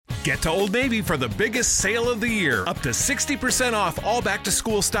Get to Old Navy for the biggest sale of the year. Up to 60% off all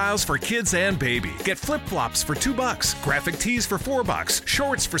back-to-school styles for kids and baby. Get flip-flops for $2, graphic tees for $4,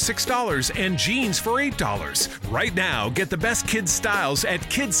 shorts for $6, and jeans for $8. Right now, get the best kids' styles at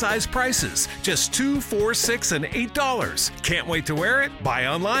kid-size prices. Just $2, $4, $6, and $8. Can't wait to wear it? Buy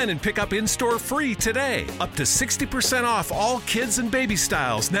online and pick up in-store free today. Up to 60% off all kids and baby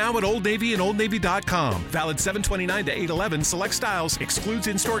styles now at Old Navy and OldNavy.com. Valid 7/29 to 8/11. Select styles. Excludes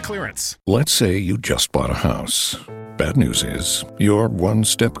in-store clearance. Let's say you just bought a house. Bad news is, you're one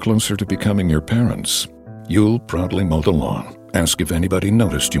step closer to becoming your parents. You'll proudly mow the lawn. Ask if anybody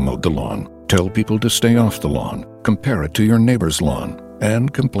noticed you mowed the lawn. Tell people to stay off the lawn. Compare it to your neighbor's lawn.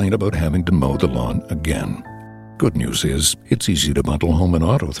 And complain about having to mow the lawn again. Good news is, it's easy to bundle home and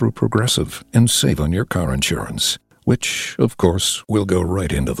auto through Progressive and save on your car insurance, which, of course, will go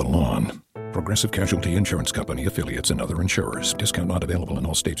right into the lawn. Progressive Casualty Insurance Company, affiliates, and other insurers. Discount not available in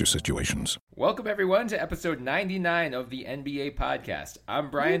all states or situations. Welcome, everyone, to episode 99 of the NBA podcast.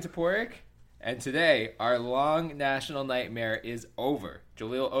 I'm Brian Toporek, and today, our long national nightmare is over.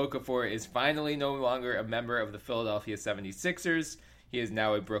 Jahlil Okafor is finally no longer a member of the Philadelphia 76ers. He is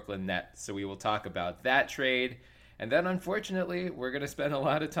now a Brooklyn Net, so we will talk about that trade. And then, unfortunately, we're going to spend a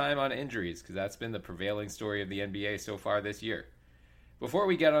lot of time on injuries, because that's been the prevailing story of the NBA so far this year. Before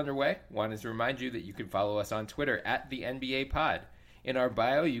we get underway, I wanted to remind you that you can follow us on Twitter at the NBA Pod. In our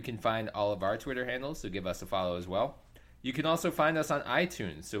bio, you can find all of our Twitter handles, so give us a follow as well. You can also find us on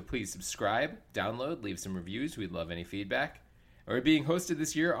iTunes, so please subscribe, download, leave some reviews. We'd love any feedback. We're being hosted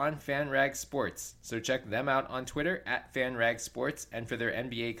this year on FanRag Sports, so check them out on Twitter at FanRag Sports and for their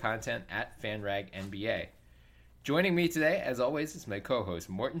NBA content at FanRag NBA. Joining me today, as always, is my co-host,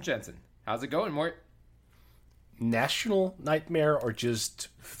 Morten Jensen. How's it going, Mort? National nightmare or just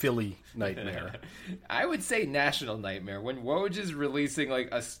Philly nightmare? I would say national nightmare. When Woj is releasing like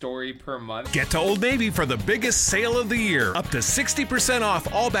a story per month. Get to Old Navy for the biggest sale of the year. Up to 60%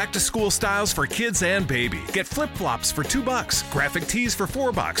 off all back-to-school styles for kids and baby. Get flip-flops for $2, graphic tees for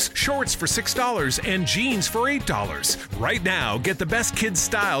 $4, shorts for $6, and jeans for $8. Right now, get the best kids'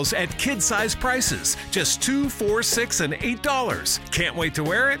 styles at kid-size prices. Just $2, $4, $6, and $8. Can't wait to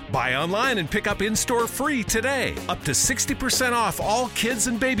wear it? Buy online and pick up in-store free today. Up to 60% off all kids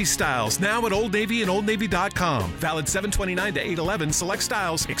and baby styles now at Old Navy and OldNavy.com. Valid 7/29 to 8/11. Select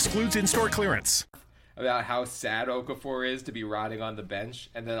styles. Excludes in-store clearance. About how sad Okafor is to be rotting on the bench,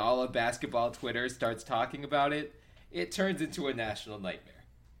 and then all of basketball Twitter starts talking about it, it turns into a national nightmare.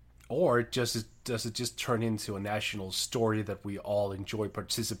 Or does it just turn into a national story that we all enjoy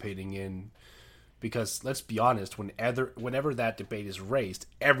participating in? Because let's be honest, whenever that debate is raised,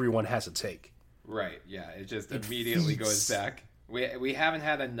 everyone has a take. Right, yeah, it just immediately goes back. We haven't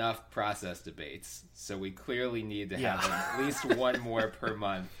had enough process debates, so we clearly need to have at least one more per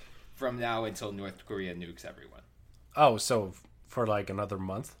month from now until North Korea nukes everyone. Oh, so for like another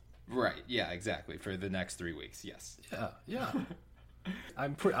month? Right, yeah, exactly, for the next 3 weeks, yes. Yeah.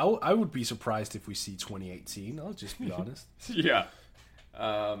 I would be surprised if we see 2018, I'll just be honest. Yeah.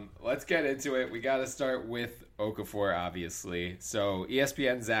 Let's get into it. We got to start with Okafor, obviously. So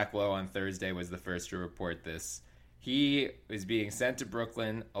ESPN's Zach Lowe on Thursday was the first to report this. He is being sent to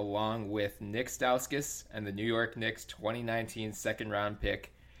Brooklyn along with Nick Stauskas and the New York Knicks 2019 second-round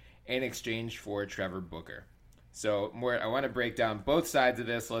pick in exchange for Trevor Booker. So, Mort, I want to break down both sides of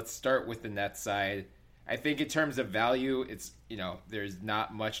this. Let's start with the Nets side. I think in terms of value, it's, there's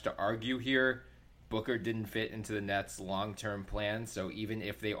not much to argue here. Booker didn't fit into the Nets' long-term plan, so even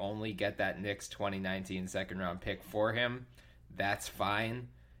if they only get that Knicks 2019 second-round pick for him, that's fine.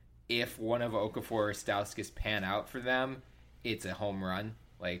 If one of Okafor or Stauskas pan out for them, it's a home run.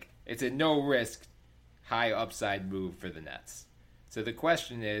 It's a no-risk, high-upside move for the Nets. So the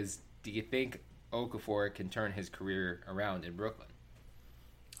question is, do you think Okafor can turn his career around in Brooklyn?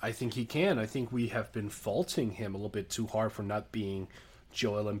 I think he can. I think we have been faulting him a little bit too hard for not being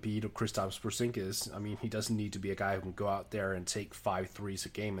Joel Embiid or Kristaps Porzingis. I mean, he doesn't need to be a guy who can go out there and take 5 threes a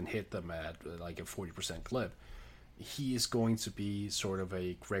game and hit them at like a 40% clip. He is going to be sort of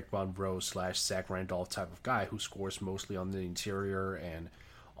a Greg Monroe / Zach Randolph type of guy who scores mostly on the interior and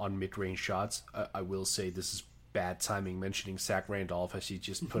on mid-range shots. I will say this is bad timing mentioning Zach Randolph as he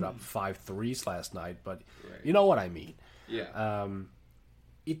just put up 5 threes last night, but right. You know what I mean. Yeah.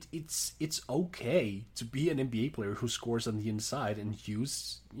 It's okay to be an NBA player who scores on the inside and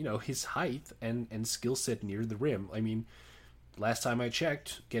use, his height and skill set near the rim. I mean, last time I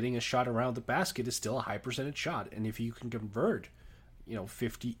checked, getting a shot around the basket is still a high percentage shot. And if you can convert,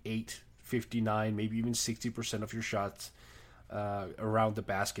 58, 59, maybe even 60% of your shots around the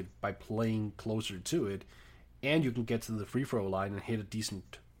basket by playing closer to it, and you can get to the free throw line and hit a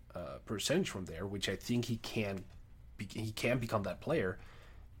decent percentage from there, which I think he can become that player,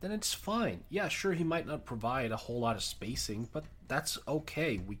 then it's fine. Yeah, sure, he might not provide a whole lot of spacing, but that's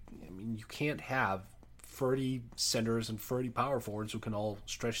okay. You can't have 30 centers and 30 power forwards who can all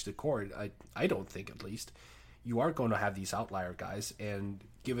stretch the court. I don't think, at least. You are going to have these outlier guys, and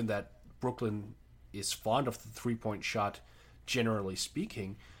given that Brooklyn is fond of the three-point shot, generally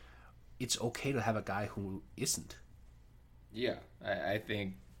speaking, it's okay to have a guy who isn't. Yeah, I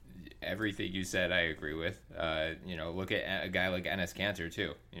think everything you said I agree with. Look at a guy like Enes Kanter,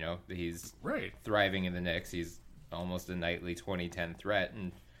 too. He's right, thriving in the Knicks. He's almost a nightly 20-10 threat,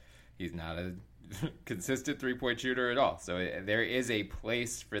 and he's not a consistent three-point shooter at all. So there is a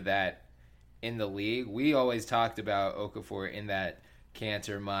place for that in the league. We always talked about Okafor in that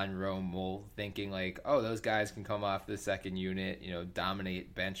Kanter, Monroe mold, thinking like, oh, those guys can come off the second unit,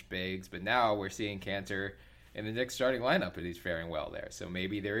 dominate bench bigs. But now we're seeing Kanter in the Knicks starting lineup, and he's faring well there. So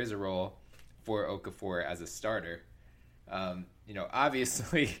maybe there is a role for Okafor as a starter.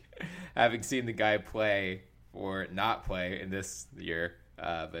 Obviously, having seen the guy play or not play in this year,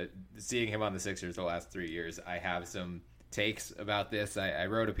 but seeing him on the Sixers the last 3 years, I have some takes about this. I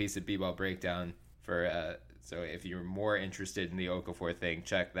wrote a piece at B-Ball Breakdown so if you're more interested in the Okafor thing,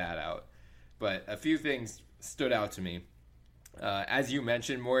 check that out. But a few things stood out to me. As you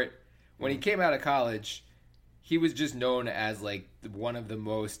mentioned, Mort, when he came out of college, he was just known as like one of the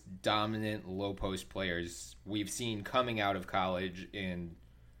most dominant low post players we've seen coming out of college in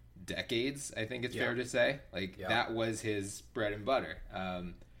decades, I think it's fair to say. That was his bread and butter.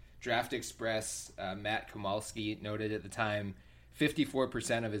 Draft Express, Matt Kamalski noted at the time,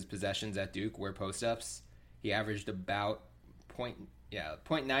 54% of his possessions at Duke were post-ups. He averaged about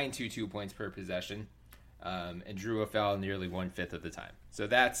 0.922 points per possession, and drew a foul nearly 1/5 of the time. So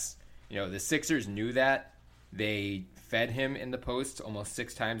that's, the Sixers knew that. They fed him in the post almost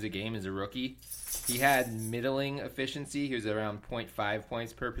 6 times a game as a rookie. He had middling efficiency. He was around 0.5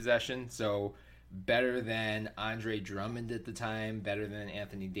 points per possession, so better than Andre Drummond at the time, better than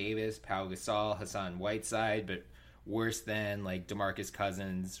Anthony Davis, Pau Gasol, Hassan Whiteside, but worse than like DeMarcus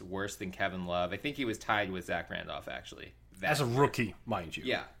Cousins, worse than Kevin Love. I think he was tied with Zach Randolph, actually. As a rookie, mind you.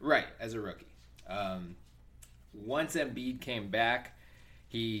 Yeah, right, as a rookie. Once Embiid came back,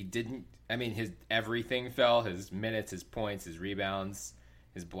 he didn't... his everything fell. His minutes, his points, his rebounds,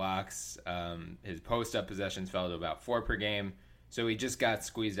 his blocks, his post-up possessions fell to about 4 per game. So he just got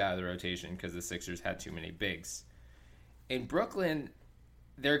squeezed out of the rotation because the Sixers had too many bigs. In Brooklyn,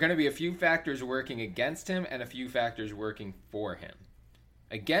 there are going to be a few factors working against him and a few factors working for him.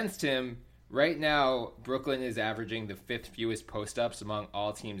 Against him, right now, Brooklyn is averaging the 5th fewest post-ups among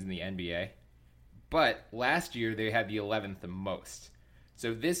all teams in the NBA. But last year, they had the 11th the most.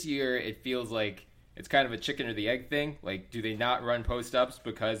 So this year, it feels like it's kind of a chicken or the egg thing. Like, do they not run post-ups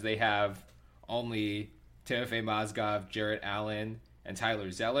because they have only Timofey Mozgov, Jarrett Allen, and Tyler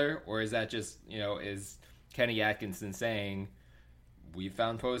Zeller? Or is that just, is Kenny Atkinson saying, we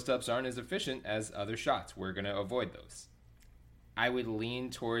found post-ups aren't as efficient as other shots. We're going to avoid those. I would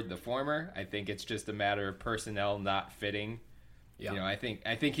lean toward the former. I think it's just a matter of personnel not fitting. Yeah. I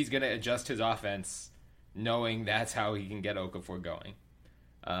think he's going to adjust his offense knowing that's how he can get Okafor going.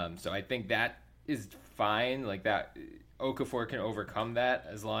 So I think that is fine. Like that, Okafor can overcome that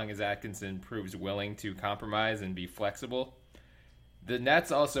as long as Atkinson proves willing to compromise and be flexible. The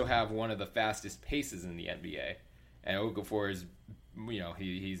Nets also have one of the fastest paces in the NBA, and Okafor is,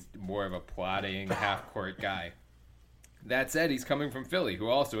 he's more of a plodding half-court guy. That said, he's coming from Philly, who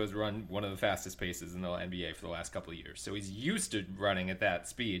also has run one of the fastest paces in the NBA for the last couple of years. So he's used to running at that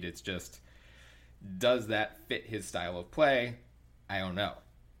speed. It's just, does that fit his style of play? I don't know.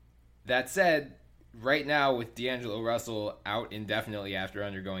 That said, right now with D'Angelo Russell out indefinitely after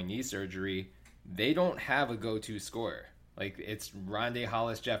undergoing knee surgery, they don't have a go-to scorer. Like, it's Rondae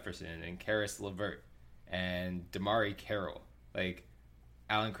Hollis-Jefferson and Karis LeVert and Damari Carroll, like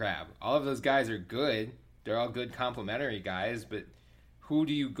Alan Crabb. All of those guys are good. They're all good complementary guys, but who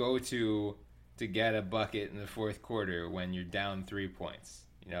do you go to get a bucket in the fourth quarter when you're down 3 points?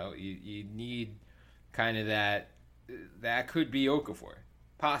 You need kind of that could be Okafor,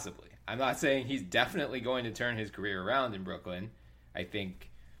 possibly. I'm not saying he's definitely going to turn his career around in Brooklyn. I think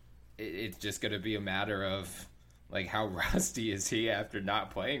it's just going to be a matter of, like, how rusty is he after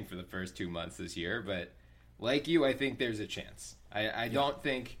not playing for the first 2 months this year. But like you, I think there's a chance. I don't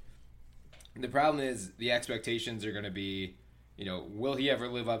think... The problem is the expectations are going to be, will he ever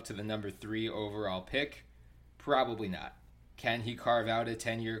live up to the number 3 overall pick? Probably not. Can he carve out a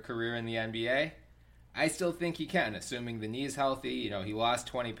 10-year career in the NBA? I still think he can, assuming the knee is healthy. He lost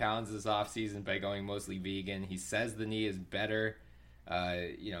 20 pounds this offseason by going mostly vegan. He says the knee is better.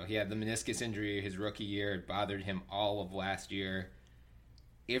 He had the meniscus injury his rookie year. It bothered him all of last year.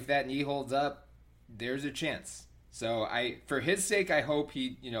 If that knee holds up, there's a chance. So for his sake, I hope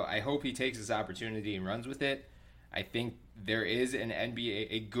he takes this opportunity and runs with it. I think there is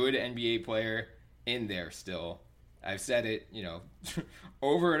a good NBA player in there still. I've said it,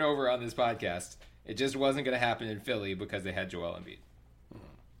 over and over on this podcast. It just wasn't going to happen in Philly because they had Joel Embiid.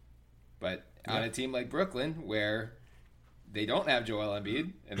 But on a team like Brooklyn, where they don't have Joel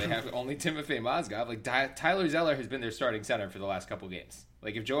Embiid and they have only Timofey Mozgov, like Tyler Zeller has been their starting center for the last couple games.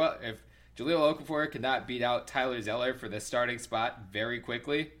 Like if Jahlil Okafor cannot beat out Tyler Zeller for the starting spot very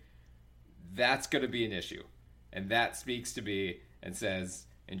quickly, that's going to be an issue. And that speaks to me and says,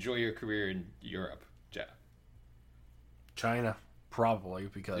 enjoy your career in Europe, Jeff. China, probably,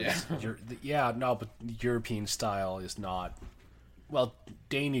 because but the European style is not. Well,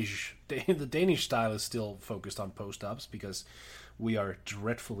 the Danish style is still focused on post-ups because we are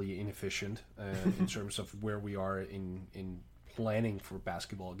dreadfully inefficient in terms of where we are in planning for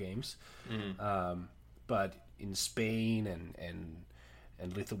basketball games. Mm-hmm. But in Spain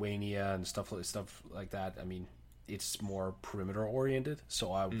and Lithuania and stuff like that, I mean, it's more perimeter oriented.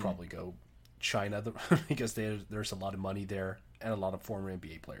 So I would probably go China because there's a lot of money there and a lot of former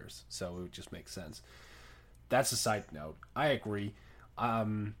NBA players. So it just makes sense. That's a side note. I agree.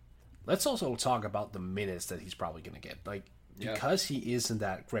 Let's also talk about the minutes that he's probably going to get. Because he isn't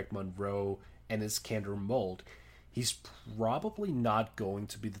that Greg Monroe and his Kander mold, he's probably not going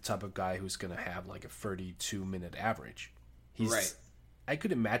to be the type of guy who's going to have like a 32-minute average. Right. I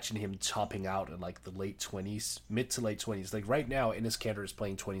could imagine him topping out at like the late 20s, mid to late 20s. Like right now, Enes Kanter is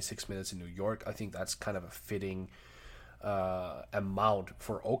playing 26 minutes in New York. I think that's kind of a fitting amount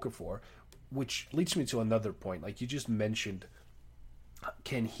for Okafor, which leads me to another point. Like you just mentioned,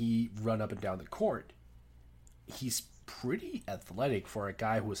 can he run up and down the court? He's pretty athletic for a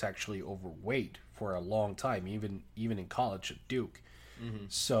guy who was actually overweight for a long time, even in college at Duke. Mm-hmm.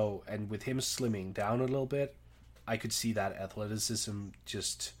 So, and with him slimming down a little bit, I could see that athleticism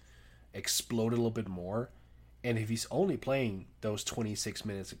just explode a little bit more. And if he's only playing those 26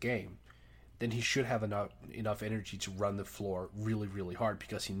 minutes a game, then he should have enough energy to run the floor really, really hard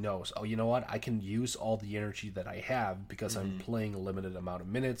because he knows, oh, you know what? I can use all the energy that I have because I'm playing a limited amount of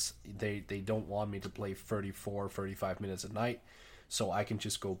minutes. They don't want me to play 34, 35 minutes a night. So I can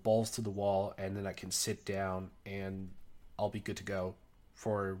just go balls to the wall and then I can sit down and I'll be good to go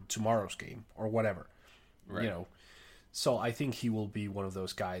for tomorrow's game or whatever. Right. So I think he will be one of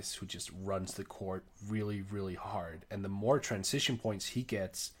those guys who just runs the court really, really hard. And the more transition points he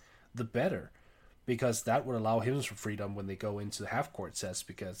gets, the better, because that would allow him some freedom when they go into the half-court sets,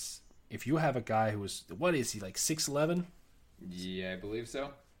 because if you have a guy who is, what is he, like 6'11"? Yeah, I believe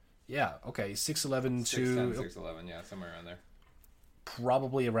so. Yeah, okay, 6'11" to... 6'11", yeah, somewhere around there.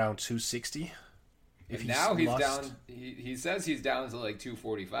 Probably around 260. If now he's down, he says he's down to like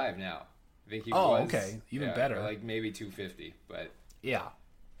 245 now. I think he was. Oh, okay, even better. Or like maybe 250, but... Yeah,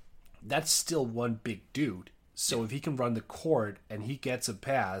 that's still one big dude. So if he can run the court and he gets a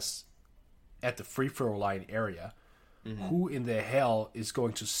pass at the free throw line area, who in the hell is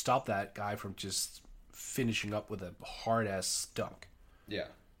going to stop that guy from just finishing up with a hard-ass dunk? Yeah.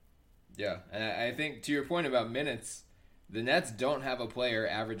 Yeah, and I think to your point about minutes, the Nets don't have a player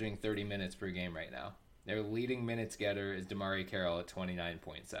averaging 30 minutes per game right now. Their leading minutes getter is DeMarre Carroll at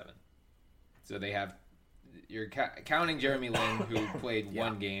 29.7. So they have, you're counting Jeremy Lin, who played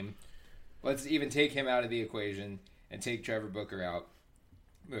one game. Let's even take him out of the equation and take Trevor Booker out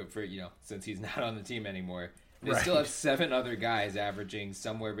for, since he's not on the team anymore. They still have 7 other guys averaging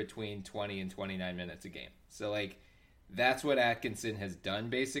somewhere between 20 and 29 minutes a game. So, that's what Atkinson has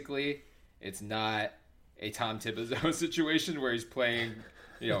done, basically. It's not a Tom Thibodeau situation where he's playing,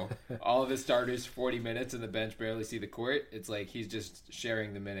 all of his starters 40 minutes and the bench barely see the court. It's like he's just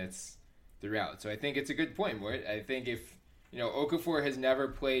sharing the minutes throughout. So I think it's a good point, Mort. I think if... Okafor has never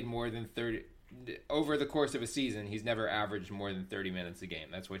played more than 30... Over the course of a season, he's never averaged more than 30 minutes a game.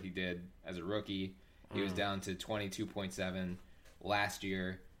 That's what he did as a rookie. He was down to 22.7 last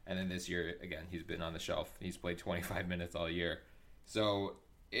year. And then this year, again, he's been on the shelf. He's played 25 minutes all year. So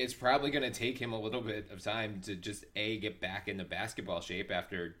it's probably going to take him a little bit of time to just, A, get back into basketball shape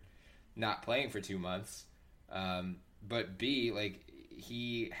after not playing for 2 months. But B,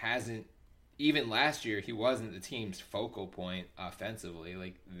 he hasn't... Even last year, he wasn't the team's focal point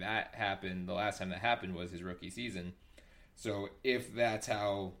offensively. That happened, the last time that happened was his rookie season. So if that's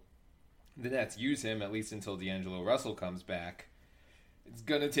how the Nets use him, at least until D'Angelo Russell comes back, it's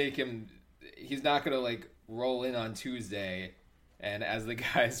going to take him... He's not going to, roll in on Tuesday And as the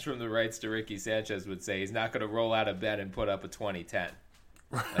guys from the Rights to Ricky Sanchez would say, he's not going to roll out of bed and put up a 2010.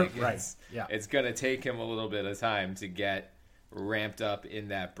 Like, Right. It's going to take him a little bit of time to get ramped up in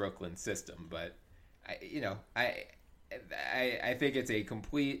that Brooklyn system. But, I think it's a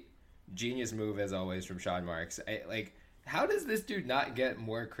complete genius move, as always, from Sean Marks. How does this dude not get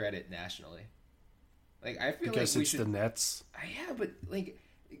more credit nationally? Like, I feel because like it's the Nets. Yeah, but like,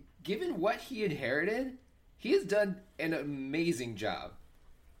 given what he inherited, he has done an amazing job.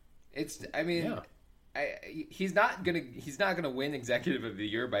 He's not gonna win Executive of the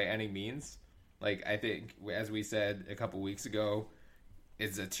Year by any means. Like, I think, as we said a couple weeks ago,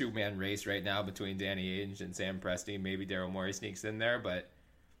 it's a 2-man race right now between Danny Ainge and Sam Presti. Maybe Daryl Morey sneaks in there, but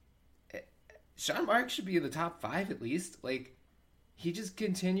Sean Marks should be in the top 5 at least. Like, he just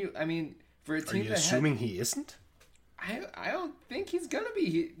continue. I mean, for a team Are you assuming he isn't? I don't think he's gonna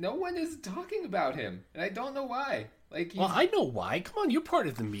be. No one is talking about him, and I don't know why. Like, well, I know why. Come on, you're part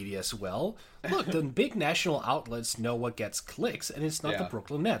of the media as well. Look, the big national outlets know what gets clicks, and it's not the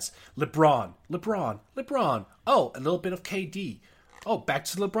Brooklyn Nets. LeBron. Oh, a little bit of KD. Oh, back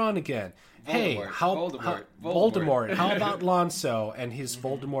to LeBron again. Voldemort. How about Lonzo and his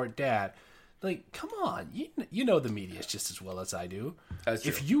Voldemort dad? Like, come on, you know the media just as well as I do. That's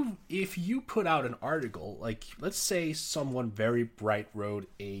true. If you put out an article, like, let's say someone very bright wrote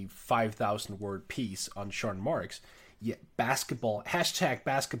a 5,000 word piece on Sean Marks, basketball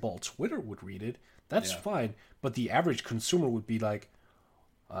Twitter would read it. That's fine, but the average consumer would be like,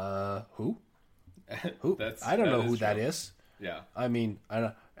 who? Who? I don't know who that is. Yeah. I mean,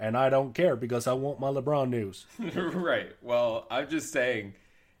 I don't care because I want my LeBron news. Right. Well, I'm just saying,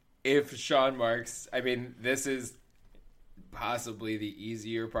 if Sean Marks, I mean, this is possibly the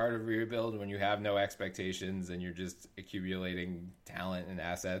easier part of rebuild when you have no expectations and you're just accumulating talent and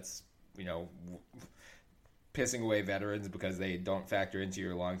assets, pissing away veterans because they don't factor into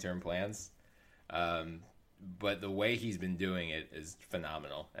your long-term plans. But the way he's been doing it is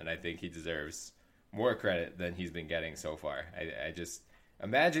phenomenal, and I think he deserves more credit than he's been getting so far. I just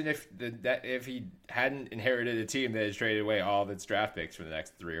imagine if he hadn't inherited a team that has traded away all of its draft picks for the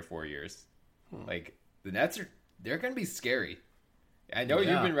next 3 or 4 years. Like, the Nets they're going to be scary. I know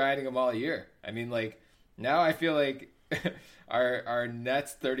you've been riding them all year. I mean, like, now I feel like our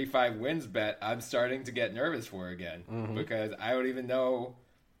Nets 35 wins bet, I'm starting to get nervous for again, because I don't even know,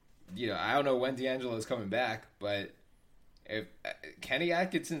 I don't know when D'Angelo's coming back, but if Kenny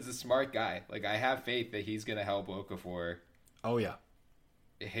Atkinson's a smart guy. Like, I have faith that he's going to help Okafor. Oh, yeah.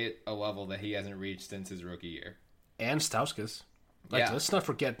 Hit a level that he hasn't reached since his rookie year. And Stauskas. Let's not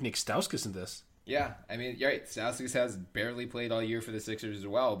forget Nick Stauskas in this. Yeah, I mean, you're right. Stauskas has barely played all year for the Sixers as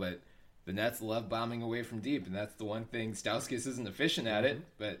well, but the Nets love bombing away from deep, and that's the one thing. Stauskas isn't efficient at it,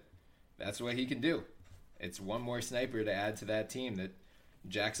 but that's what he can do. It's one more sniper to add to that team that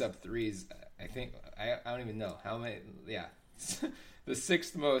jacks up threes. I think, I don't even know how many. Yeah, the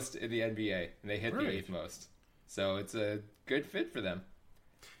 6th most in the NBA, and they hit the 8th most. So it's a good fit for them.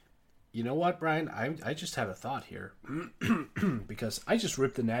 You know what, Brian? I just had a thought here. Because I just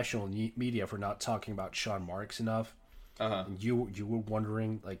ripped the national media for not talking about Sean Marks enough. And you were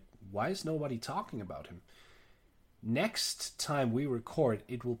wondering, like, why is nobody talking about him? Next time we record,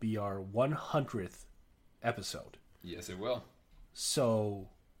 it will be our 100th episode. Yes, it will. So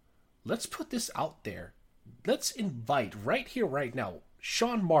let's put this out there. Let's invite, right here, right now,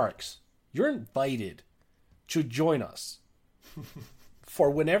 Sean Marks. You're invited to join us. For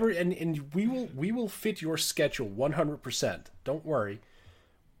whenever, and we will fit your schedule 100%. Don't worry.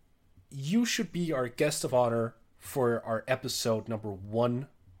 You should be our guest of honor for our episode number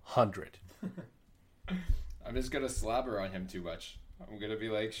 100. I'm just gonna slobber on him too much. I'm gonna be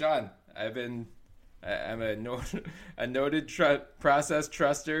like, Sean, I'm a noted process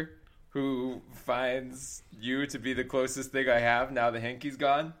truster who finds you to be the closest thing I have now that Hinky's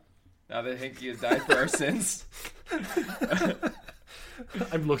gone. Now that Hinky has died for our sins.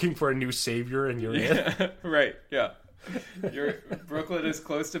 I'm looking for a new savior, and you're it. Right, yeah. Brooklyn is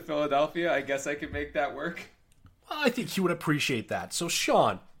close to Philadelphia. I guess I can make that work. Well, I think he would appreciate that. So,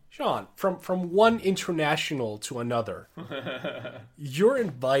 Sean, from one international to another, you're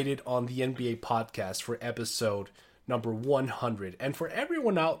invited on the NBA podcast for episode number 100. And for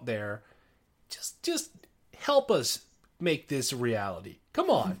everyone out there, just help us make this a reality. Come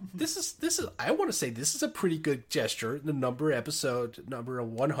on. This is I want to say this is a pretty good gesture. The episode number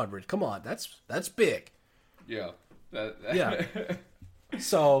 100. Come on. That's big. Yeah. Yeah.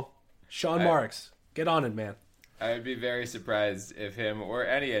 So, Sean Marks, get on it, man. I would be very surprised if him or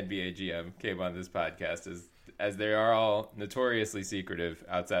any NBA GM came on this podcast, as they are all notoriously secretive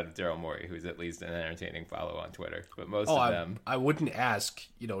outside of Daryl Morey, who's at least an entertaining follow on Twitter. But most of them... I wouldn't ask,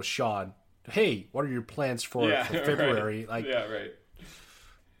 Sean, hey, what are your plans for February? Right. Right.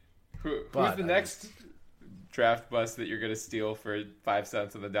 Who's the next draft bust that you're going to steal for 5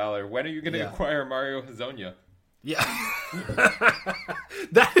 cents on the dollar? When are you going to acquire Mario Hezonja? Yeah.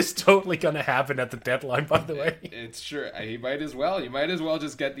 That is totally going to happen at the deadline, by the way. It's sure. You might as well. You might as well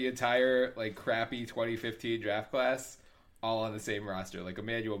just get the entire crappy 2015 draft class all on the same roster. Like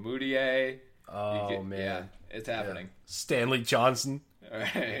Emmanuel Mudiay. Oh, man. Yeah, it's happening. Yeah. Stanley Johnson. All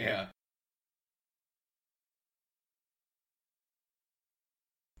right, yeah.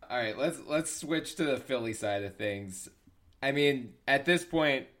 All right, let's switch to the Philly side of things. I mean, at this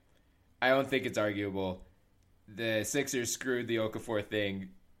point, I don't think it's arguable. The Sixers screwed the Okafor thing.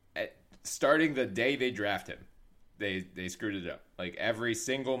 Starting the day they draft him, they screwed it up. Like every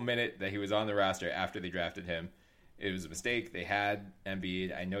single minute that he was on the roster after they drafted him, it was a mistake. They had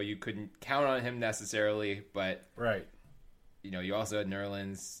Embiid. I know you couldn't count on him necessarily, but right. You also had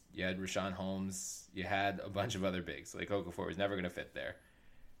Nerlens, you had Rashawn Holmes, you had a bunch of other bigs. Like Okafor was never going to fit there.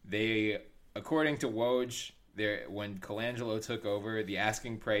 They, according to Woj, when Colangelo took over, the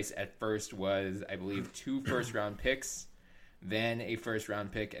asking price at first was, I believe, 2 first-round picks, then a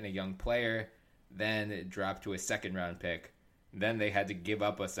first-round pick and a young player, then it dropped to a second-round pick. Then they had to give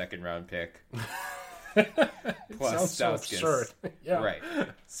up a second-round pick. Plus sounds so absurd. Yeah. Right.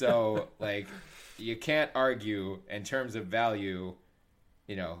 So, you can't argue in terms of value,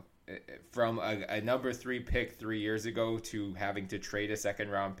 from a number 3 pick 3 years ago to having to trade a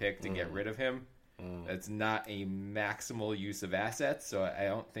second-round pick to get rid of him. That's not a maximal use of assets, so I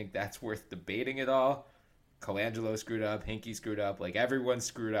don't think that's worth debating at all. Colangelo screwed up, Hinkie screwed up, everyone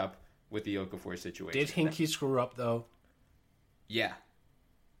screwed up with the Okafor situation. Did Hinkie screw up, though? Yeah.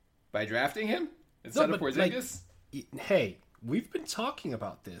 By drafting him instead of Porzingis? Hey, we've been talking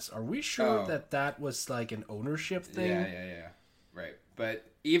about this. Are we sure that was an ownership thing? Yeah. Right. But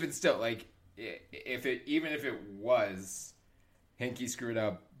even still, if it was, Hinkie screwed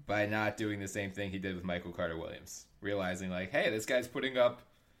up by not doing the same thing he did with Michael Carter-Williams. Realizing, hey, this guy's putting up,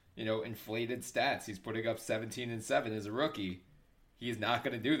 inflated stats. He's putting up 17-7 as a rookie. He's not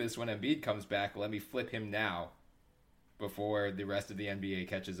going to do this when Embiid comes back. Let me flip him now before the rest of the NBA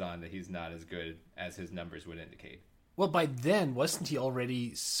catches on that he's not as good as his numbers would indicate. Well, by then, wasn't he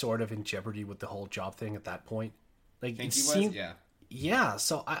already sort of in jeopardy with the whole job thing at that point? It seemed, yeah. Yeah,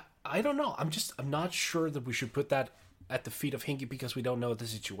 so I don't know. I'm not sure that we should put that at the feet of Hinkie because we don't know the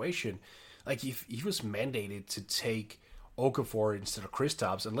situation. If he was mandated to take Okafor instead of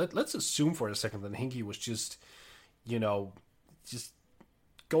Kristaps, and let's assume for a second that Hinkie was just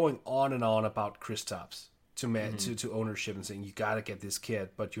going on and on about Kristaps to ownership and saying you got to get this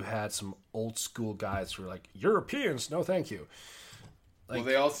kid, but you had some old school guys who were like, Europeans, no thank you. Well,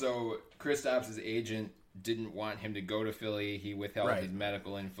 they also, Kristaps' agent didn't want him to go to Philly. He withheld his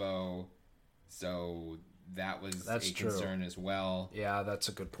medical info, so that was a concern as well. Yeah, that's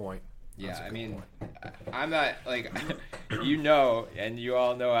a good point. Yeah, I'm not, and you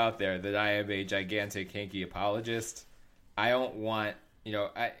all know out there that I am a gigantic Hinkie apologist. I don't want,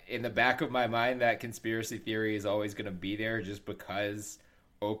 in the back of my mind, that conspiracy theory is always going to be there just because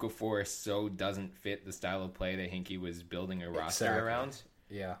Okafor so doesn't fit the style of play that Hinkie was building a roster around.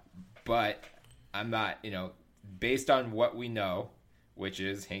 Yeah. But I'm not, based on what we know, which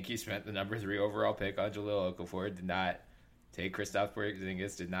is Hinkie spent the number 3 overall pick on Jahlil Okafor, did not take Kristaps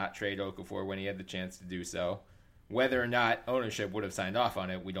Porzingis, did not trade Okafor when he had the chance to do so. Whether or not ownership would have signed off on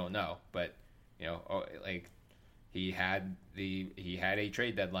it, we don't know. But, he had a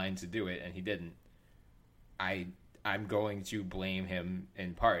trade deadline to do it, and he didn't. I'm going to blame him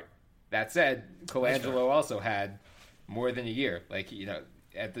in part. That said, Colangelo also had more than a year.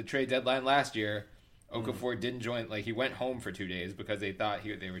 At the trade deadline last year, Okafor didn't join. He went home for 2 days because they thought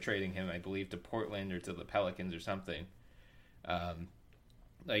they were trading him, I believe, to Portland or to the Pelicans or something.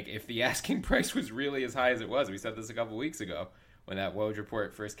 If the asking price was really as high as it was, we said this a couple weeks ago when that Woj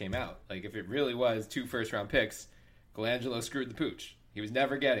report first came out. If it really was 2 first-round picks, Colangelo screwed the pooch. He was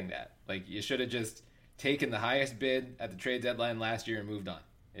never getting that. You should have just taken the highest bid at the trade deadline last year and moved on.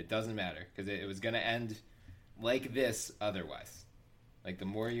 It doesn't matter because it was going to end like this otherwise. The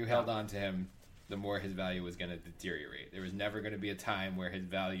more you held on to him, the more his value was going to deteriorate. There was never going to be a time where his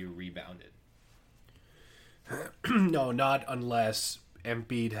value rebounded. No, not unless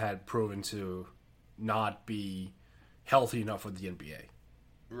Embiid had proven to not be healthy enough for the NBA.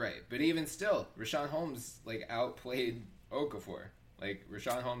 Right, but even still, Rashawn Holmes outplayed Okafor.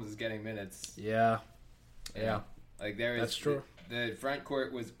 Rashawn Holmes is getting minutes. Yeah. Yeah. Like there is That's true. The front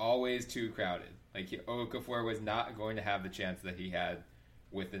court was always too crowded. Like Okafor was not going to have the chance that he had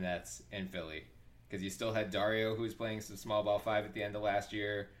with the Nets in Philly, because you still had Dario, who was playing some small ball five at the end of last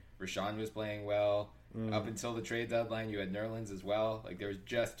year. Rashawn was playing well up until the trade deadline. You had Nerlens as well. Like there was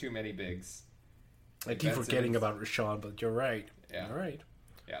just too many bigs. I keep forgetting about Rashawn, but you're right. Yeah. You're right.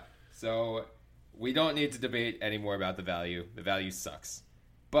 Yeah. So we don't need to debate anymore about the value. The value sucks.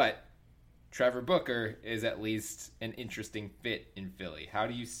 But Trevor Booker is at least an interesting fit in Philly. How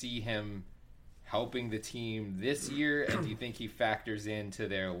do you see him helping the team this year, and do you think he factors into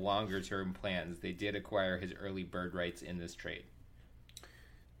their longer-term plans? They did acquire his early bird rights in this trade.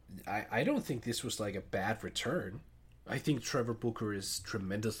 I don't think this was like a bad return. I think Trevor Booker is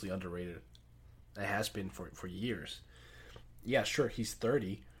tremendously underrated. It has been for years. Yeah, sure, he's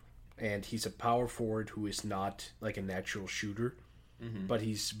 30, and he's a power forward who is not like a natural shooter, but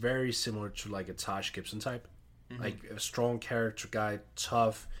he's very similar to like a Taj Gibson type. Like a strong character guy,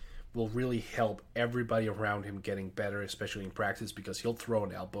 tough, will really help everybody around him getting better, especially in practice, because he'll throw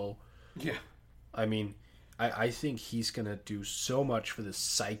an elbow. Yeah. I mean, I think he's going to do so much for the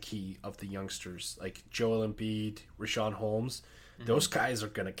psyche of the youngsters, like Joel Embiid, Rashawn Holmes. Those guys are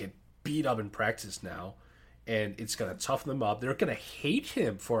going to get beat up in practice now, and it's going to toughen them up. They're going to hate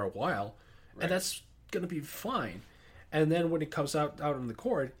him for a while, and that's going to be fine. And then when it comes out on the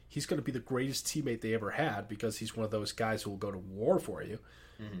court, he's going to be the greatest teammate they ever had, because he's one of those guys who will go to war for you.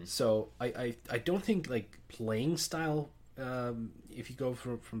 So I don't think like playing style, if you go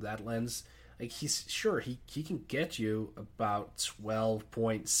from that lens, like he can get you about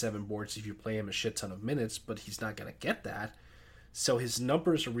 12.7 boards if you play him a shit ton of minutes, but he's not going to get that. So his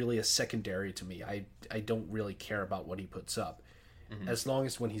numbers are really a secondary to me. I don't really care about what he puts up. As long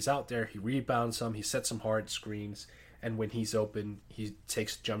as when he's out there, he rebounds some, he sets some hard screens, and when he's open, he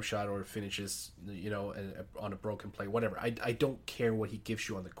takes a jump shot or finishes, on a broken play, whatever. I don't care what he gives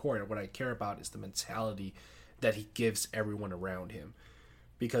you on the court. What I care about is the mentality that he gives everyone around him.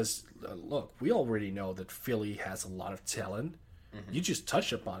 Because, look, we already know that Philly has a lot of talent. You just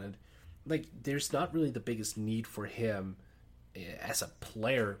touched upon it. Like, there's not really the biggest need for him as a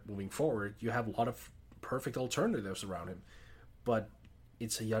player moving forward. You have a lot of perfect alternatives around him. But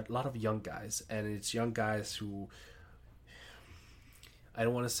it's a lot of young guys, and it's young guys who, I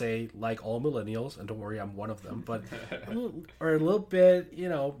don't want to say like all millennials, and don't worry, I'm one of them, but are a little bit,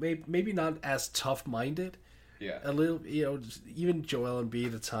 maybe not as tough-minded. Yeah. A little, even Joel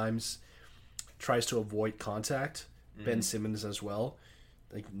Embiid at times tries to avoid contact. Ben Simmons as well.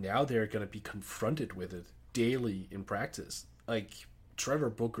 Like, now they're going to be confronted with it daily in practice. Like,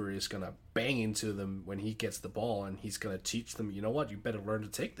 Trevor Booker is going to bang into them when he gets the ball, and he's going to teach them, you know what, you better learn to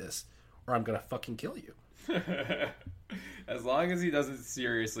take this, or I'm going to fucking kill you. As long as he doesn't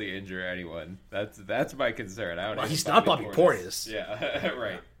seriously injure anyone, that's my concern. He's not Bobby Portis. Yeah,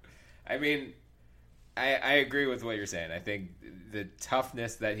 right. I mean, I agree with what you're saying. I think the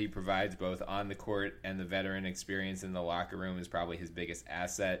toughness that he provides both on the court and the veteran experience in the locker room is probably his biggest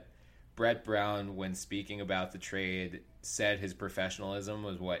asset. Brett Brown, when speaking about the trade, said his professionalism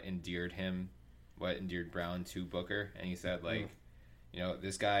was what endeared Brown to Booker. And he said,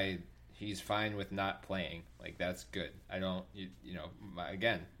 this guy, he's fine with not playing. Like, that's good. I don't,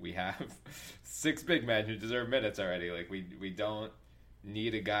 again, we have 6 big men who deserve minutes already. Like, we don't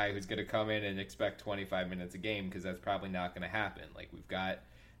need a guy who's going to come in and expect 25 minutes a game, because that's probably not going to happen. Like, we've got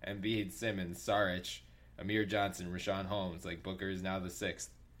Embiid, Simmons, Saric, Amir Johnson, Rashawn Holmes. Like, Booker is now the 6th.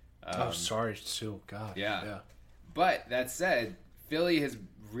 Saric too. God. Yeah. But that said, Philly has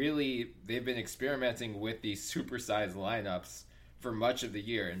they've been experimenting with these supersized lineups for much of the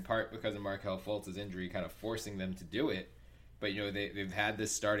year, in part because of Markelle Fultz's injury kind of forcing them to do it. But, they've had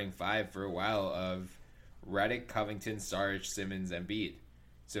this starting 5 for a while of Redick, Covington, Saric, Simmons, Embiid.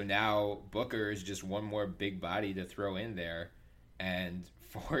 So now Booker is just one more big body to throw in there and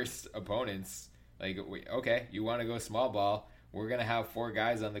force opponents, like, okay, you want to go small ball, we're going to have 4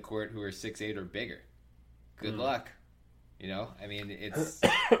 guys on the court who are 6'8" or bigger. Good luck. I mean, it's...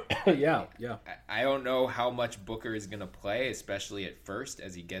 yeah. I don't know how much Booker is going to play, especially at first,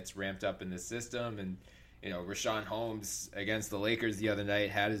 as he gets ramped up in the system. And, Rashawn Holmes against the Lakers the other night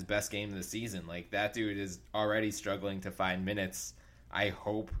had his best game of the season. Like, that dude is already struggling to find minutes. I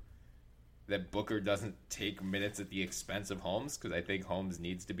hope that Booker doesn't take minutes at the expense of Holmes, because I think Holmes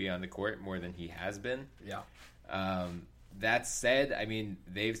needs to be on the court more than he has been. Yeah. That said, I mean,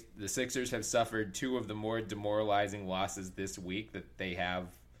 the Sixers have suffered 2 of the more demoralizing losses this week that they have,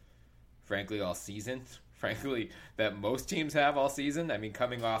 frankly, all season. Frankly, that most teams have all season. I mean,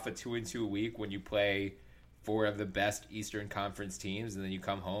 coming off a 2-2 week when you play four of the best Eastern Conference teams, and then you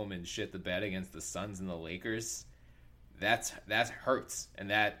come home and shit the bed against the Suns and the Lakers. That hurts, and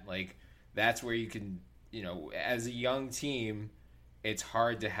that's where you can, as a young team, it's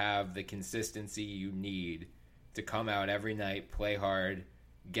hard to have the consistency you need to come out every night, play hard,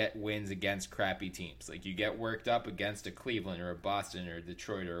 get wins against crappy teams. Like, you get worked up against a Cleveland or a Boston or a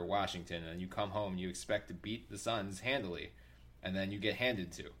Detroit or a Washington, and you come home and you expect to beat the Suns handily, and then you get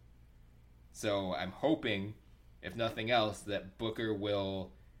handed to. So I'm hoping, if nothing else, that Booker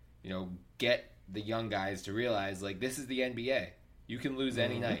will, get the young guys to realize, like, this is the NBA. You can lose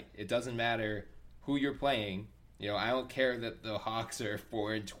any night. It doesn't matter who you're playing. I don't care that the Hawks are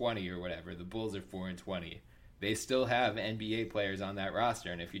 4-20 or whatever. The Bulls are 4-20. They still have NBA players on that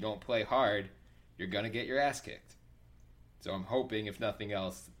roster, and if you don't play hard, you're going to get your ass kicked. So I'm hoping, if nothing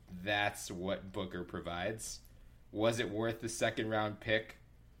else, that's what Booker provides. Was it worth the second-round pick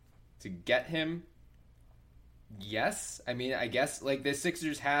to get him? Yes. I mean, I guess, the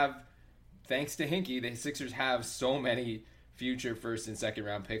Sixers have, thanks to Hinkie, the Sixers have so many future first and second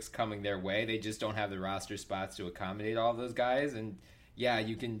round picks coming their way. They just don't have the roster spots to accommodate all those guys. And yeah,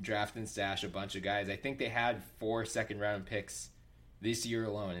 you can draft and stash a bunch of guys. I think they had 4 second round picks this year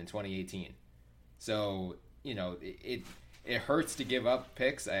alone in 2018. So, it hurts to give up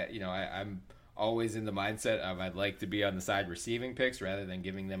picks. I'm always in the mindset of I'd like to be on the side receiving picks rather than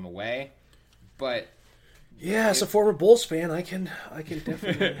giving them away. But yeah, as a former Bulls fan, I can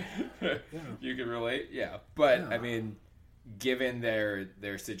definitely You can relate, yeah. But yeah. I mean, given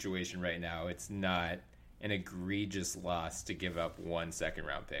their situation right now, it's not an egregious loss to give up 1 second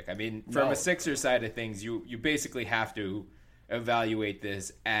round pick. I mean, from a Sixers side of things, you basically have to evaluate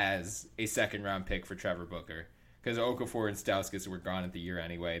this as a second round pick for Trevor Booker, because Okafor and Stauskas were gone at the year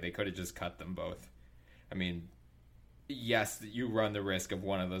anyway. They could have just cut them both. I mean, yes, you run the risk of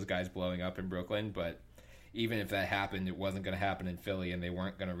one of those guys blowing up in Brooklyn, but even if that happened, it wasn't going to happen in Philly, and they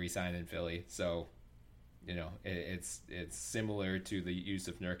weren't going to re-sign in Philly. So, it's similar to the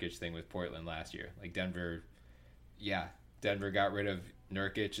Yusuf Nurkic thing with Portland last year. Like, Denver got rid of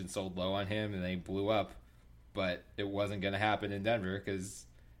Nurkic and sold low on him, and they blew up. But it wasn't going to happen in Denver because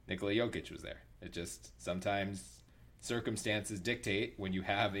Nikola Jokic was there. It just, sometimes circumstances dictate when you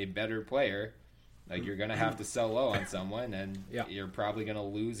have a better player, like, you're going to have to sell low on someone, and you're probably going to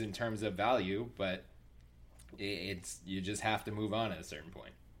lose in terms of value, but you just have to move on at a certain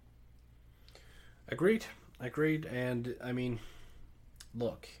point. Agreed. And I mean,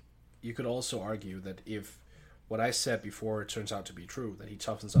 look, you could also argue that if what I said before turns out to be true, that he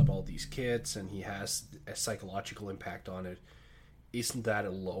toughens up all these kids and he has a psychological impact on it, isn't that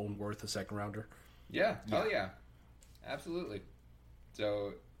alone worth a second rounder? Yeah. Oh yeah, absolutely.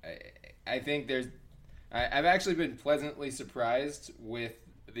 So I think I've actually been pleasantly surprised with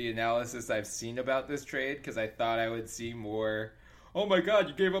the analysis I've seen about this trade, because I thought I would see more, oh my god,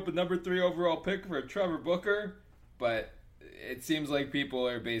 you gave up a number 3 overall pick for Trevor Booker, but it seems like people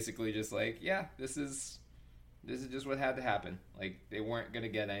are basically just like, yeah, this is just what had to happen. Like, they weren't going to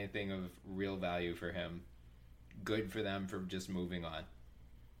get anything of real value for him. Good for them for just moving on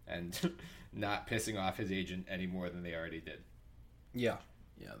and not pissing off his agent any more than they already did. Yeah,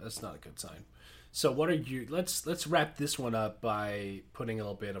 that's not a good sign. So what are you? Let's wrap this one up by putting a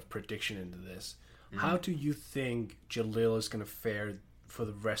little bit of prediction into this. Mm-hmm. How do you think Jahlil is going to fare for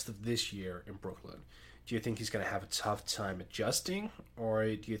the rest of this year in Brooklyn? Do you think he's going to have a tough time adjusting, or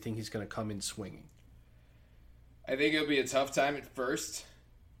do you think he's going to come in swinging? I think it'll be a tough time at first.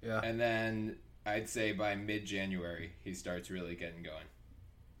 Yeah. And then I'd say by mid-January, he starts really getting going.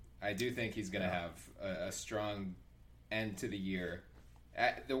 I do think he's going to have a strong end to the year.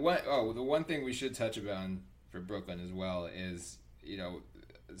 The one thing we should touch upon for Brooklyn as well is,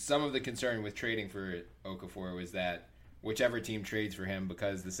 some of the concern with trading for Okafor was that whichever team trades for him,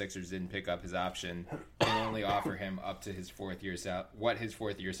 because the Sixers didn't pick up his option, can only offer him up to his fourth year what his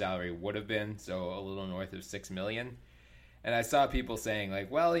fourth year salary would have been, so a little north of $6 million. And I saw people saying, like,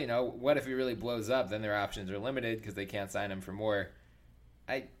 well, what if he really blows up? Then their options are limited because they can't sign him for more.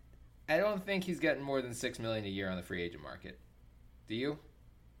 I don't think he's getting more than $6 million a year on the free agent market. Do you?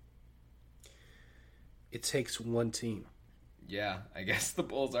 It takes one team. Yeah, I guess the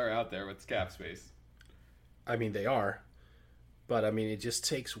Bulls are out there with cap space. I mean, they are. But, I mean, it just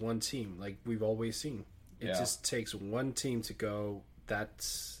takes one team, like we've always seen. It just takes one team to go that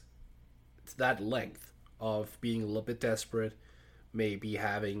length of being a little bit desperate, maybe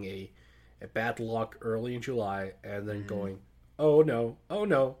having a bad luck early in July, and then going, oh no,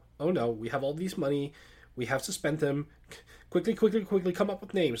 we have all these money, we have to spend them. Quickly, come up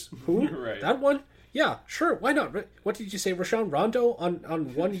with names. Who? Right. That one? Yeah, sure. Why not? What did you say, Rashawn Rondo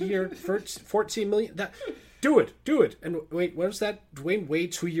on 1 year for $14 million? Do it. And wait, what was that? Dwayne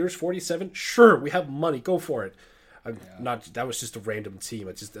Wade, 2 years, 47. Sure, we have money. Go for it. Not. That was just a random team.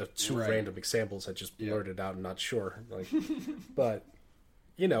 It's just two random examples I just blurted out. I'm not sure. But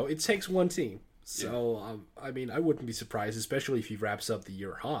it takes one team. So I mean, I wouldn't be surprised, especially if he wraps up the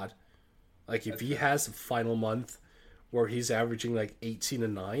year hot. Like if he has a final month where he's averaging like 18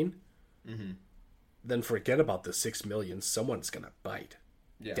 and 9, then forget about the $6 million. Someone's gonna bite.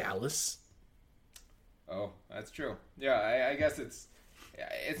 Yeah. Dallas. Oh, that's true. Yeah, I guess it's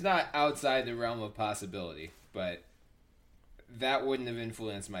not outside the realm of possibility, but that wouldn't have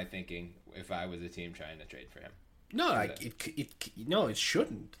influenced my thinking if I was a team trying to trade for him. No, it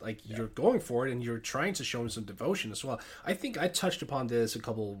shouldn't. You're going for it, and you're trying to show him some devotion as well. I think I touched upon this a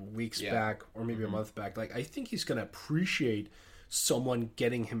couple of weeks back, or maybe a month back. I think he's going to appreciate someone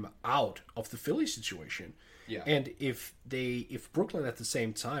getting him out of the Philly situation. Yeah. And if Brooklyn at the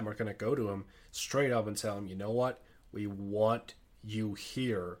same time are going to go to him straight up and tell him, you know what, we want you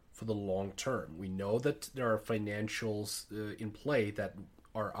here for the long term. We know that there are financials in play that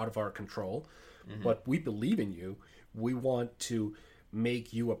are out of our control. But we believe in you. We want to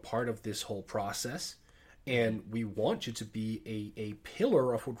make you a part of this whole process, and we want you to be a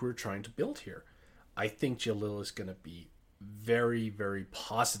pillar of what we're trying to build here. I think Jahlil is going to be very, very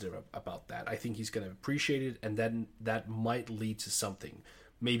positive about that. I think he's going to appreciate it, and then that might lead to something.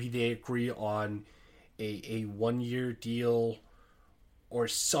 Maybe they agree on a 1 year deal or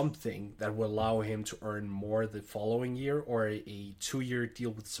something that will allow him to earn more the following year, or a 2 year deal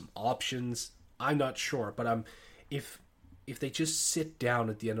with some options. I'm not sure, but if they just sit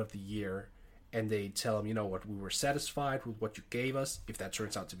down at the end of the year and they tell him, you know what, we were satisfied with what you gave us, if that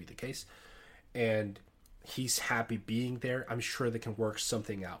turns out to be the case, and he's happy being there, I'm sure they can work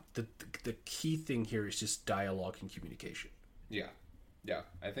something out. The key thing here is just dialogue and communication. Yeah.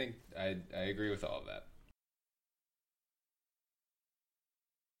 I think I agree with all of that.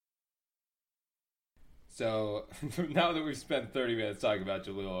 So now that we've spent 30 minutes talking about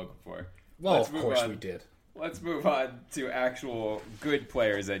Jahlil Okafor, well, of course we did. Let's move on to actual good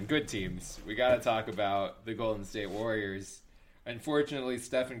players and good teams. We got to talk about the Golden State Warriors. Unfortunately,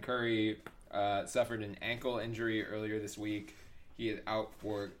 Stephen Curry suffered an ankle injury earlier this week. He is out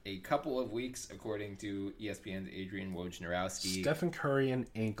for a couple of weeks, according to ESPN's Adrian Wojnarowski. Stephen Curry and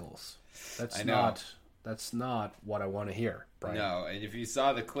ankles. That's not what I want to hear, Brian. No, and if you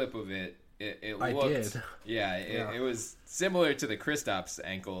saw the clip of it, it looked... I did. Yeah, it was similar to the Kristaps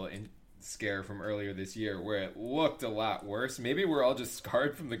ankle scare from earlier this year, where it looked a lot worse. Maybe we're all just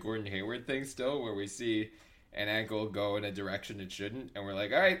scarred from the Gordon Hayward thing still, where we see an ankle go in a direction it shouldn't, and we're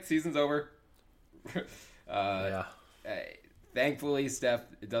like, all right, season's over. Thankfully, Steph,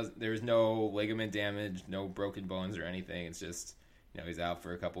 there's no ligament damage, no broken bones or anything. It's just, he's out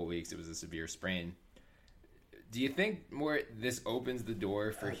for a couple of weeks. It was a severe sprain. Do you think this opens the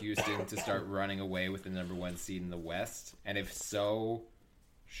door for Houston to start running away with the number one seed in the West? And if so,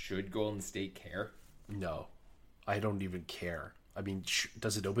 should Golden State care? No, I don't even care. I mean,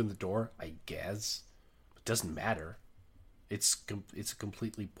 does it open the door? I guess. It doesn't matter. It's a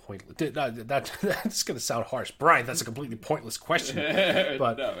completely pointless... That's going to sound harsh. Brian, that's a completely pointless question.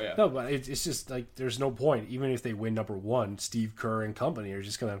 But but it's just like there's no point. Even if they win number one, Steve Kerr and company are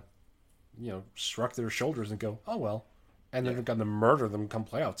just going to, shrug their shoulders and go, oh, well. And then they're going to murder them come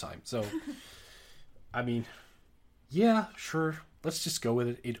playoff time. So, I mean, yeah, sure. Let's just go with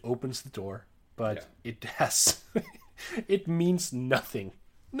it. It opens the door. But it has... it means nothing.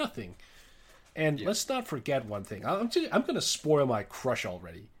 Nothing. And let's not forget one thing. I'm going to spoil my crush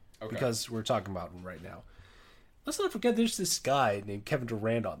already because we're talking about him right now. Let's not forget there's this guy named Kevin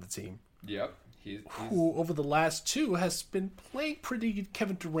Durant on the team. Yep. Who, over the last two, has been playing pretty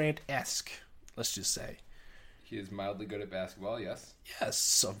Kevin Durant-esque, let's just say. He is mildly good at basketball, yes.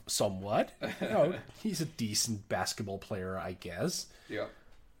 Yes, somewhat. He's a decent basketball player, I guess. Yeah.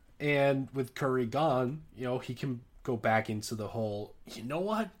 And with Curry gone, he can go back into the whole, you know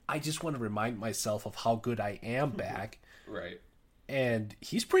what? I just want to remind myself of how good I am back. Right. And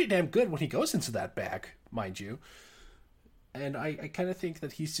he's pretty damn good when he goes into that back, mind you. And I kind of think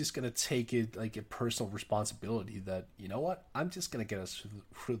that he's just going to take it like a personal responsibility that, you know what? I'm just going to get us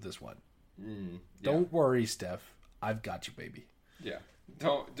through this one. Don't worry, Steph. I've got you, baby. Yeah.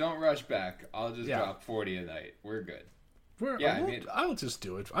 Don't rush back. I'll just drop 40 a night. We're good. I'll just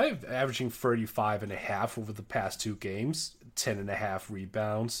do it. I'm averaging 35 and a half over the past two games, 10 and a half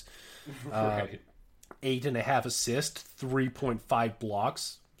rebounds, right. 8.5 assists, 3.5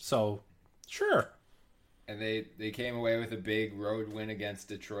 blocks. So, sure. And they came away with a big road win against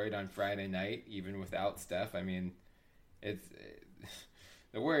Detroit on Friday night, even without Steph. I mean, the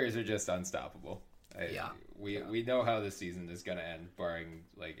Warriors are just unstoppable. We know how this season is going to end, barring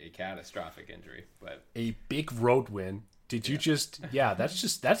like a catastrophic injury. But a big road win. Did you just? Yeah,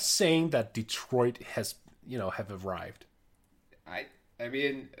 that's saying that Detroit has have arrived. I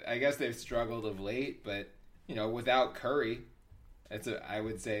mean, I guess they've struggled of late, but without Curry, I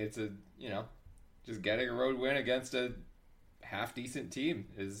would say it's just getting a road win against a half decent team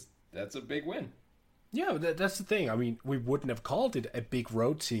that's a big win. Yeah, that's the thing. I mean, we wouldn't have called it a big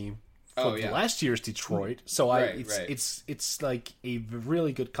road team for last year's Detroit. So it's like a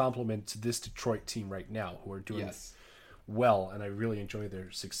really good compliment to this Detroit team right now, who are doing well, and I really enjoy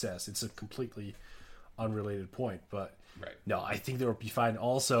their success. It's a completely unrelated point, but no, I think they'll be fine.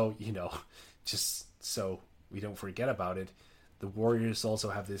 Also, just so we don't forget about it, the Warriors also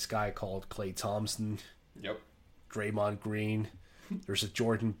have this guy called Klay Thompson. Yep. Draymond Green. There's a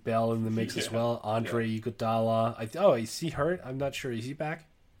Jordan Bell in the mix as well. Andre Iguodala. Is he hurt? I'm not sure. Is he back?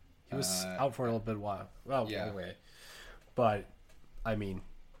 He was out for a little bit while. Well, anyway. But, I mean,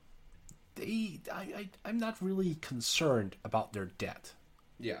 I'm not really concerned about their depth.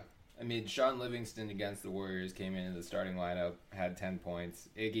 Yeah. I mean, Sean Livingston against the Warriors came into the starting lineup, had 10 points.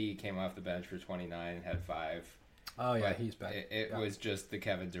 Iggy came off the bench for 29, had 5. Oh, yeah, he's back. It was just the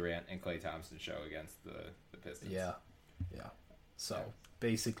Kevin Durant and Klay Thompson show against the Pistons. Yeah. So,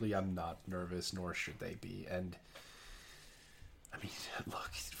 basically, I'm not nervous, nor should they be. And, I mean,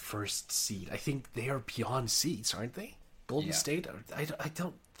 look, first seed. I think they are beyond seeds, aren't they? Golden State, I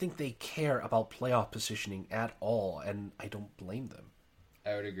don't think they care about playoff positioning at all, and I don't blame them.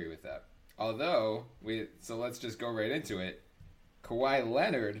 I would agree with that. Although, so let's just go right into it. Kawhi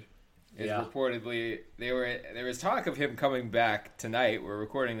Leonard is reportedly, there was talk of him coming back tonight. We're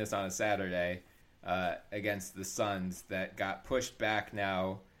recording this on a Saturday against the Suns that got pushed back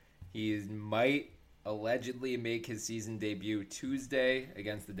now. He might allegedly make his season debut Tuesday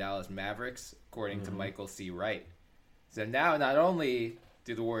against the Dallas Mavericks, according to Michael C. Wright. So now not only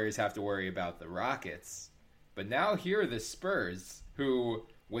do the Warriors have to worry about the Rockets, but now here are the Spurs, who,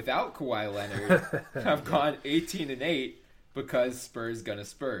 without Kawhi Leonard, have gone 18-8 because Spurs gonna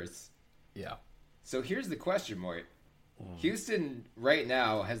Spurs. Yeah. So here's the question, Mort. Houston right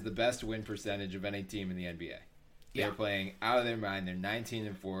now has the best win percentage of any team in the NBA. They're playing out of their mind. They're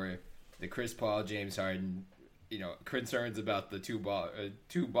 19-4. The Chris Paul, James Harden, concerns about the two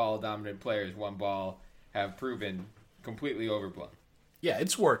ball dominant players, one ball, have proven completely overblown. Yeah,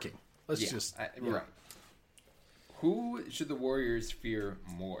 it's working. Right. Who should the Warriors fear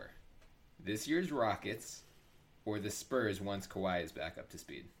more? This year's Rockets or the Spurs once Kawhi is back up to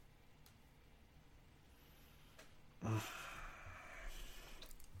speed?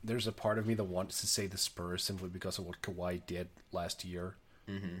 There's a part of me that wants to say the Spurs simply because of what Kawhi did last year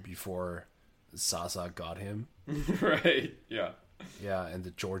before Zaza got him. Right, yeah. Yeah, and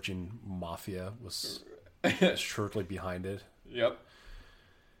the Georgian mafia was shortly behind it. Yep.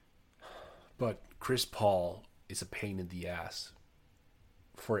 But Chris Paul is a pain in the ass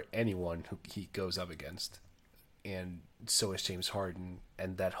for anyone who he goes up against. And so is James Harden,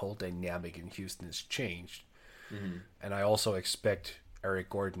 and that whole dynamic in Houston has changed. And I also expect Eric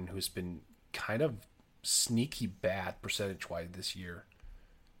Gordon, who's been kind of sneaky bad percentage-wise this year,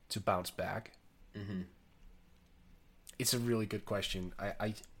 to bounce back. It's a really good question.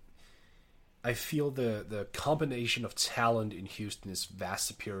 I feel the combination of talent in Houston is vast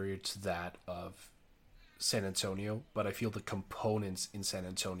superior to that of San Antonio, but I feel the components in San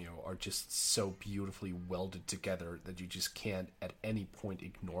Antonio are just so beautifully welded together that you just can't at any point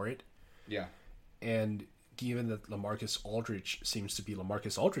ignore it. Yeah. And given that LaMarcus Aldridge seems to be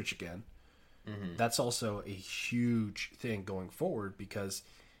LaMarcus Aldridge again, that's also a huge thing going forward because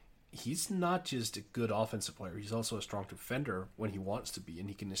he's not just a good offensive player. He's also a strong defender when he wants to be, and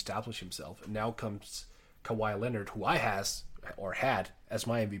he can establish himself. And now comes Kawhi Leonard, who I had as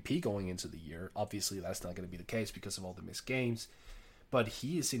my MVP going into the year. Obviously, that's not going to be the case because of all the missed games. But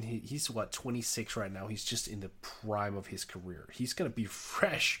he's 26 right now. He's just in the prime of his career. He's going to be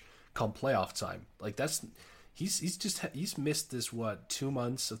fresh come playoff time. Like he's missed this 2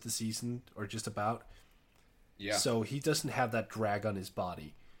 months of the season or just about. Yeah. So he doesn't have that drag on his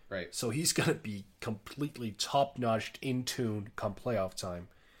body. Right. So he's going to be completely top-notched, in tune come playoff time.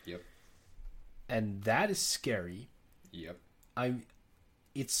 Yep. And that is scary. Yep.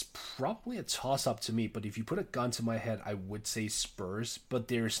 It's probably a toss-up to me, but if you put a gun to my head, I would say Spurs, but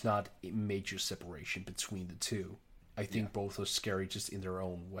there's not a major separation between the two. I think both are scary just in their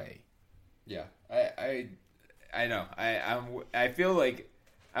own way. Yeah. I know. I feel like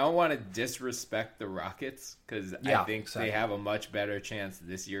want to disrespect the Rockets because I think they have a much better chance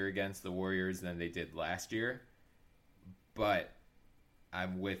this year against the Warriors than they did last year. But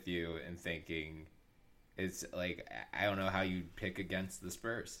I'm with you in thinking it's like I don't know how you pick against the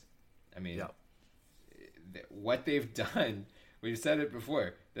Spurs. I mean, what they've done, we've said it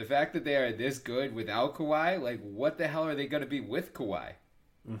before. The fact that they are this good without Kawhi, like what the hell are they going to be with Kawhi?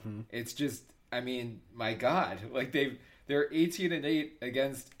 Mm-hmm. It's just, I mean, my God, like they're 18-8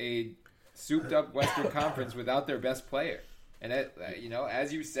 against a souped-up Western Conference without their best player. And,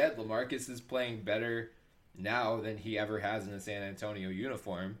 as you said, LaMarcus is playing better now than he ever has in a San Antonio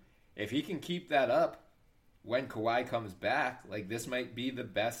uniform. If he can keep that up when Kawhi comes back, like this might be the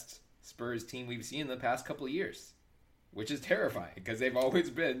best Spurs team we've seen in the past couple of years, which is terrifying because they've always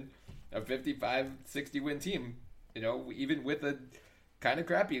been a 55-60 win team, even with a kind of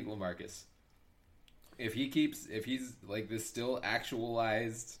crappy LaMarcus. If he's like this still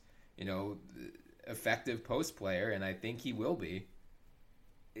actualized, effective post player, and I think he will be,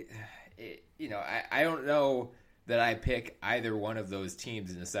 I don't know that I pick either one of those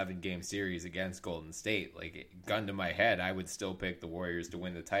teams in a 7-game series against Golden State. Like, gun to my head, I would still pick the Warriors to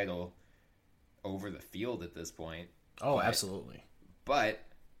win the title over the field at this point. Oh, absolutely. But,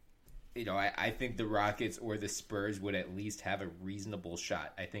 I think the Rockets or the Spurs would at least have a reasonable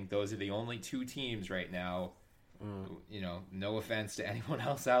shot. I think those are the only two teams right now, no offense to anyone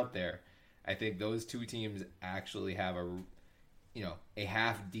else out there. I think those two teams actually have a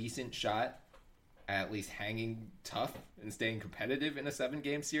half-decent shot at least hanging tough and staying competitive in a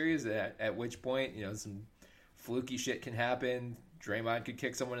 7-game series, at which point, some fluky shit can happen. Draymond could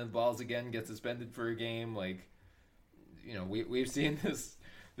kick someone in the balls again, get suspended for a game. Like, we've seen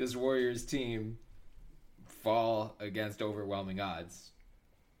this Warriors team fall against overwhelming odds.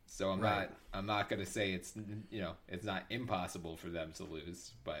 So I'm not going to say it's not impossible for them to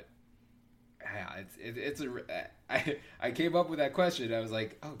lose, but I came up with that question. I was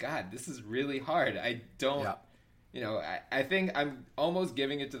like, oh God, this is really hard. I don't, I think I'm almost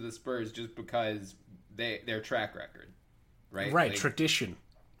giving it to the Spurs just because their track record, right? Right. Like, tradition.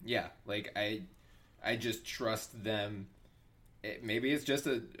 Yeah. Like I just trust them. Maybe it's just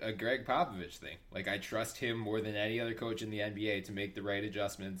a Greg Popovich thing. Like I trust him more than any other coach in the NBA to make the right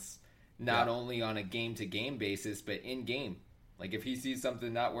adjustments, not only on a game-to-game basis, but in-game. Like, if he sees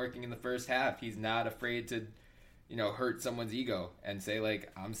something not working in the first half, he's not afraid to, hurt someone's ego and say,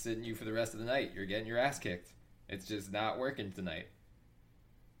 like, I'm sitting you for the rest of the night. You're getting your ass kicked. It's just not working tonight.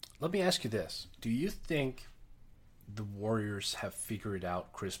 Let me ask you this. Do you think the Warriors have figured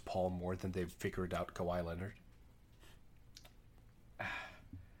out Chris Paul more than they've figured out Kawhi Leonard?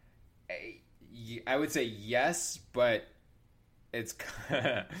 I would say yes, but it's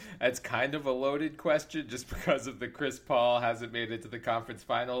kind of a loaded question just because of the Chris Paul hasn't made it to the conference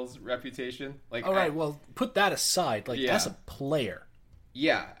finals reputation. Like, all right, well, put that aside. Like, as a player,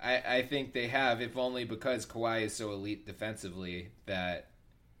 yeah, I think they have, if only because Kawhi is so elite defensively that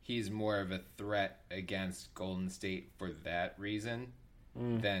he's more of a threat against Golden State for that reason.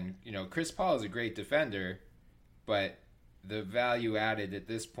 Than Chris Paul is a great defender, but the value added at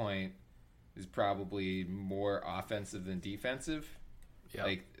this point is probably more offensive than defensive. Yep.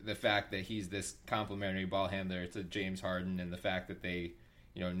 Like the fact that he's this complimentary ball handler to James Harden, and the fact that they,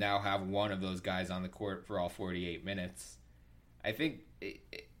 now have one of those guys on the court for all 48 minutes. I think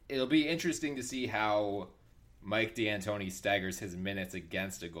it'll be interesting to see how Mike D'Antoni staggers his minutes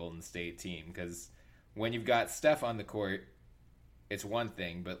against a Golden State team, because when you've got Steph on the court, it's one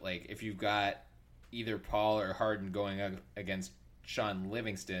thing, but like if you've got either Paul or Harden going against Sean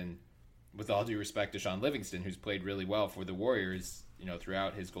Livingston, with all due respect to Sean Livingston, who's played really well for the Warriors,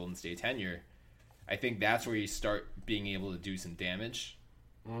 throughout his Golden State tenure, I think that's where you start being able to do some damage.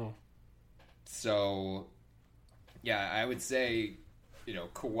 So, yeah, I would say,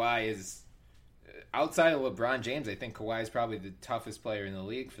 Kawhi is, outside of LeBron James, I think Kawhi is probably the toughest player in the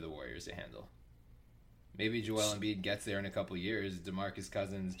league for the Warriors to handle. Maybe Joel Embiid gets there in a couple of years. DeMarcus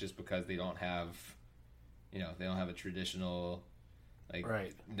Cousins, just because they don't have, they don't have a traditional,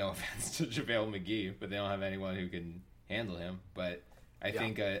 no offense to JaVale McGee, but they don't have anyone who can handle him. But I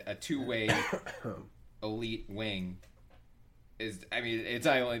think a two-way elite wing is, it's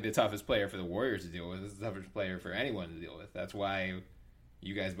not only the toughest player for the Warriors to deal with, it's the toughest player for anyone to deal with. That's why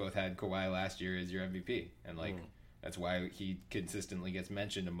you guys both had Kawhi last year as your MVP. And, that's why he consistently gets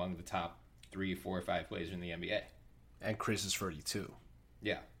mentioned among the top 3, 4, 5 players in the NBA. And Chris is 32.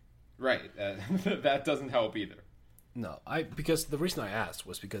 Yeah. Right. That doesn't help either. No, because the reason I asked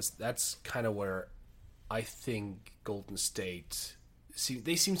was because that's kind of where I think Golden State,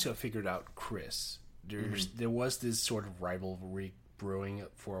 they seem to have figured out Chris. There was this sort of rivalry brewing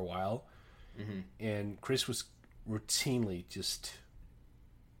for a while. And Chris was routinely just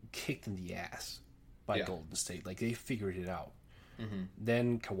kicked in the ass by Golden State. Like, they figured it out.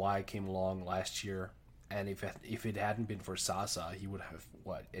 Then Kawhi came along last year, and if it hadn't been for Sasa, he would have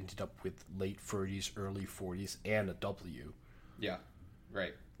ended up with late 30s, early 40s, and a W. Yeah,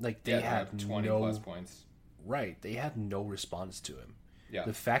 right. Like, they had 20 plus points. Right, they had no response to him. Yeah.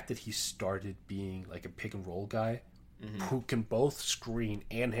 The fact that he started being like a pick and roll guy who can both screen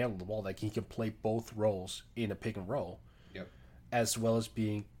and handle the ball, like he can play both roles in a pick and roll, as well as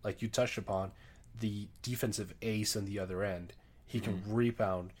being, like you touched upon, the defensive ace on the other end. He can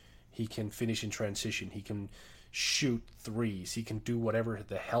rebound, he can finish in transition, he can shoot threes, he can do whatever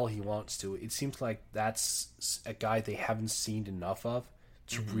the hell he wants to. It seems like that's a guy they haven't seen enough of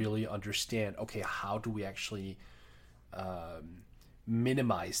to really understand, okay, how do we actually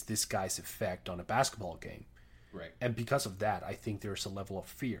minimize this guy's effect on a basketball game? Right. And because of that, I think there's a level of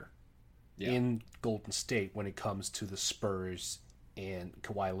fear in Golden State when it comes to the Spurs and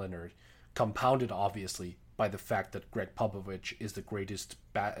Kawhi Leonard, compounded obviously by the fact that Greg Popovich is the greatest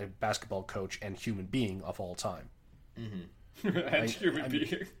basketball coach and human being of all time. And human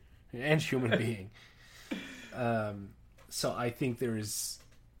being. And human being. So I think there is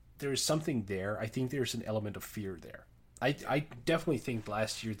something there. I think there's an element of fear there. I definitely think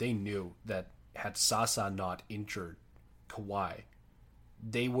last year they knew that had Sasa not injured Kawhi,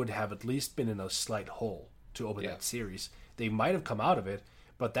 they would have at least been in a slight hole to open that series. They might have come out of it,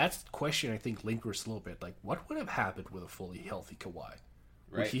 but that question I think lingers a little bit. Like, what would have happened with a fully healthy Kawhi?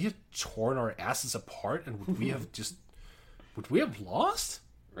 Right. Would he have torn our asses apart, and would we have lost?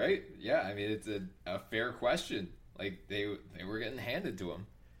 Right. Yeah. I mean, it's a fair question. Like, they were getting handed to him.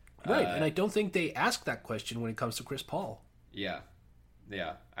 Right, and I don't think they ask that question when it comes to Chris Paul. Yeah.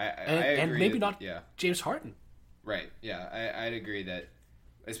 I and agree maybe not James Harden. Right. Yeah, I'd agree that,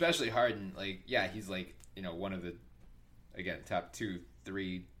 especially Harden. Like, he's like, one of the, again, top 2,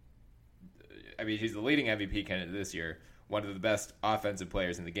 3. I mean, he's the leading MVP candidate this year. One of the best offensive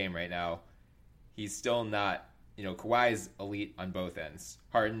players in the game right now. He's still not. Kawhi's elite on both ends.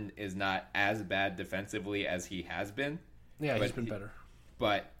 Harden is not as bad defensively as he has been. Yeah, he's been better.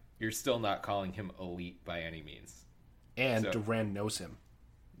 But you're still not calling him elite by any means. And Durant knows him.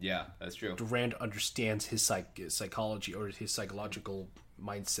 Yeah, that's true. Durant understands his psychology or his psychological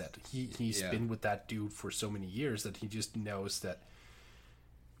mindset. He's been with that dude for so many years that he just knows that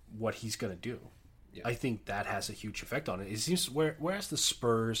what he's going to do. Yeah. I think that has a huge effect on it. It seems whereas the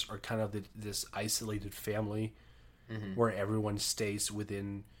Spurs are kind of this isolated family where everyone stays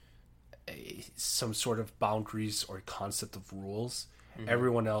within some sort of boundaries or concept of rules.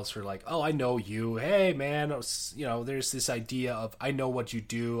 Everyone else are like, oh, I know you. Hey, man, there's this idea of I know what you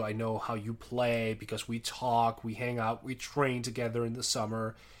do. I know how you play because we talk, we hang out, we train together in the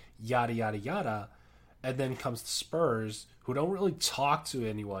summer, yada, yada, yada. And then comes the Spurs, who don't really talk to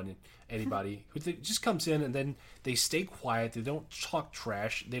anybody, who just comes in and then they stay quiet. They don't talk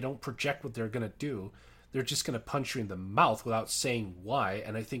trash. They don't project what they're going to do. They're just going to punch you in the mouth without saying why.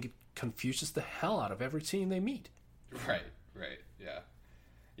 And I think it confuses the hell out of every team they meet. Right.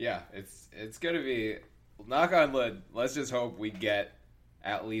 Yeah, it's going to be, knock on wood, let's just hope we get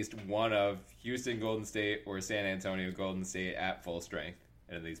at least one of Houston Golden State or San Antonio Golden State at full strength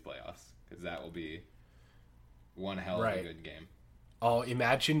in these playoffs, because that will be one hell of a good game. Oh,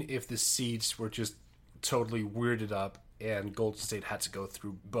 imagine if the seeds were just totally weirded up and Golden State had to go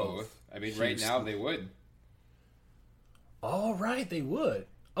through both. I mean, Houston. Right now they would. Oh, right, they would.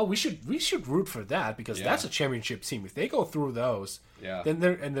 Oh, we should root for that because that's a championship team. If they go through those, then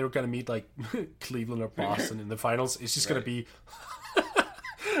they're going to meet like Cleveland or Boston in the finals. It's just going to be,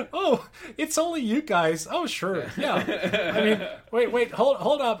 oh, it's only you guys. Oh, sure, yeah. I mean, wait,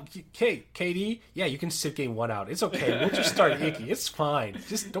 hold up, KD. Yeah, you can sit game 1 out. It's okay. We'll just start Icky. It's fine.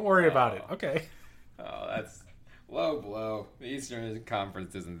 Just don't worry about it. Okay. Oh, that's low blow. The Eastern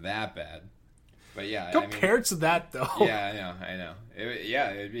Conference isn't that bad. But compared to that though. Yeah, I know.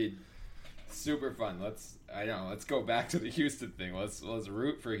 It'd be super fun. Let's go back to the Houston thing. Let's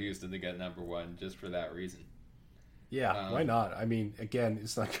root for Houston to get number 1 just for that reason. Yeah, why not? I mean, again,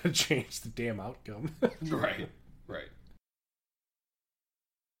 it's not going to change the damn outcome. Right.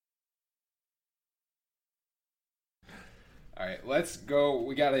 All right, let's go.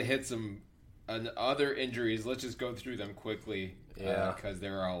 We got to hit some other injuries. Let's just go through them quickly because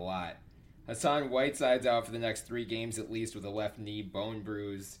there are a lot. Hassan Whiteside's out for the next 3 games at least with a left knee bone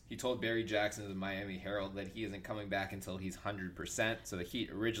bruise. He told Barry Jackson of the Miami Herald that he isn't coming back until he's 100%. So the Heat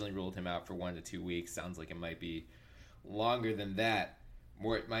originally ruled him out for 1 to 2 weeks. Sounds like it might be longer than that.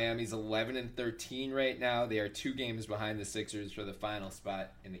 Miami's 11-13 right now. They are 2 games behind the Sixers for the final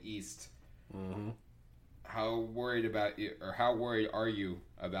spot in the East. Mm-hmm. How worried are you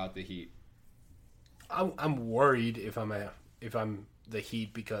about the Heat? I'm worried if I'm the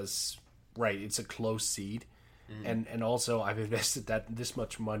Heat because it's a close seed, and also I've invested this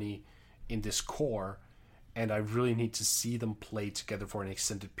much money in this core, and I really need to see them play together for an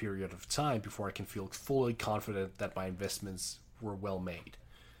extended period of time before I can feel fully confident that my investments were well made.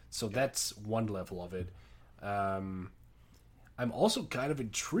 So that's one level of it. I'm also kind of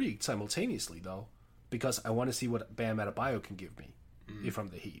intrigued simultaneously, though, because I want to see what Bam Adebayo can give me if I'm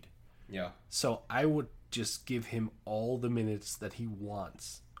the Heat. Yeah. So I would just give him all the minutes that he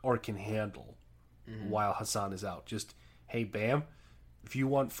wants or can handle while Hassan is out. Just, hey, Bam, if you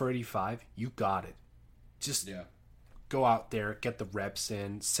want 35, you got it. Just go out there, get the reps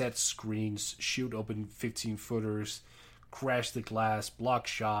in, set screens, shoot open 15-footers, crash the glass, block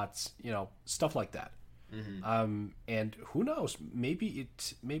shots, stuff like that. And who knows? Maybe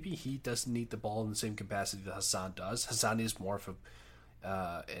he doesn't need the ball in the same capacity that Hassan does. Hassan is more of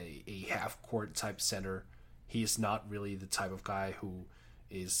a half-court type center. He is not really the type of guy who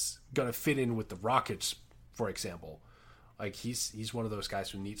is going to fit in with the Rockets, for example. Like, he's one of those guys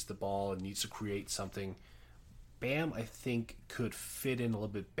who needs the ball and needs to create something. Bam, I think, could fit in a little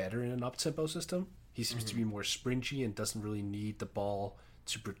bit better in an up-tempo system. He seems to be more springy and doesn't really need the ball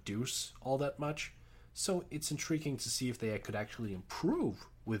to produce all that much. So it's intriguing to see if they could actually improve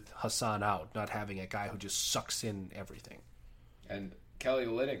with Hassan out, not having a guy who just sucks in everything. And Kelly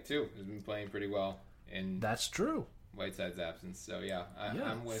Olynyk, too, has been playing pretty well in That's true. Whiteside's absence. So,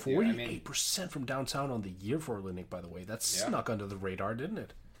 I'm with 48% from downtown on the year for Olynyk, by the way. That snuck under the radar, didn't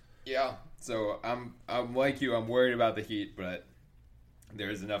it? Yeah. So I'm like you. I'm worried about the Heat, but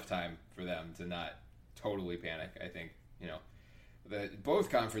there's enough time for them to not totally panic. I think, both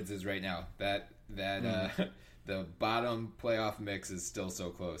conferences right now, that the bottom playoff mix is still so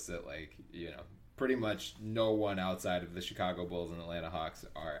close that, pretty much no one outside of the Chicago Bulls and Atlanta Hawks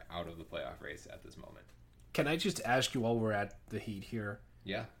are out of the playoff race at this moment. Can I just ask you while we're at the Heat here?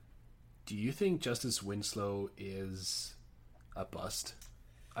 Yeah. Do you think Justice Winslow is a bust?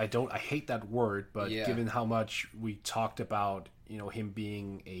 I hate that word, but given how much we talked about, him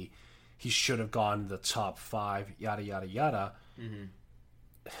being he should have gone the top 5, yada, yada, yada.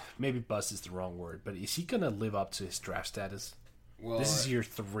 Maybe bust is the wrong word, but is he going to live up to his draft status? Well, this is year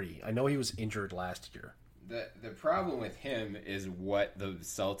 3. I know he was injured last year. The problem with him is what the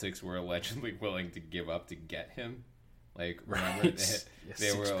Celtics were allegedly willing to give up to get him. Like, remember,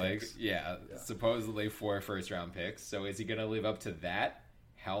 they were supposedly 4 first-round picks. So is he going to live up to that?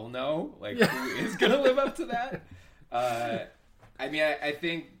 Hell no. Who is going to live up to that? I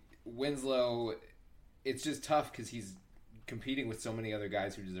think Winslow, it's just tough because he's competing with so many other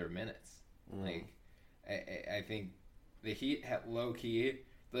guys who deserve minutes. I think the Heat have low-key...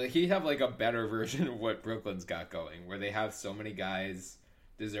 The Heat have a better version of what Brooklyn's got going, where they have so many guys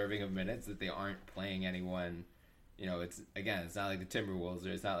deserving of minutes that they aren't playing anyone. It's not like the Timberwolves,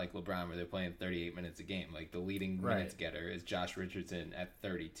 or it's not like LeBron where they're playing 38 minutes a game. The leading minutes getter is Josh Richardson at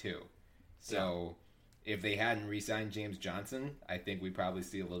 32. So if they hadn't re-signed James Johnson, I think we'd probably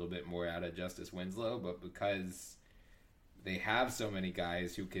see a little bit more out of Justice Winslow. But because they have so many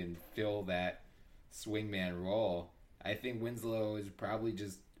guys who can fill that swingman role, I think Winslow is probably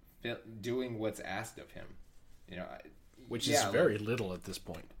just doing what's asked of him. Which is very little at this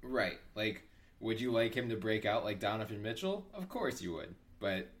point. Right. Would you like him to break out like Donovan Mitchell? Of course you would.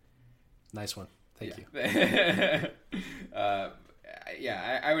 But nice one. Thank you.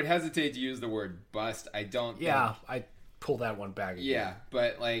 I would hesitate to use the word bust. I don't think... I pull that one back again. Yeah,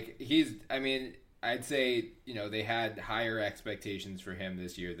 but I'd say, they had higher expectations for him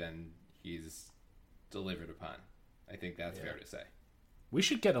this year than he's delivered upon. I think that's fair to say. We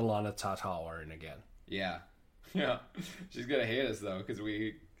should get Alana Tatauer in again. Yeah. Yeah. She's going to hate us, though, because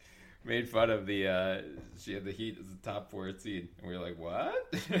we made fun of she had the Heat as the top 4 seed. And we were like,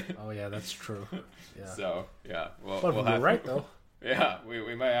 what? Oh, yeah, that's true. Yeah. So, yeah. We'll have right, though. Yeah,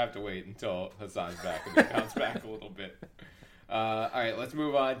 we might have to wait until Hassan's back and we bounce back a little bit. All right, let's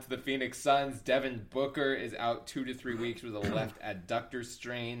move on to the Phoenix Suns. Devin Booker is out 2 to 3 weeks with a left adductor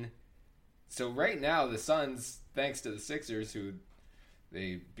strain. So right now, the Suns, thanks to the Sixers, who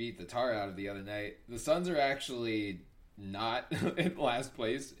they beat the tar out of the other night, the Suns are actually not in last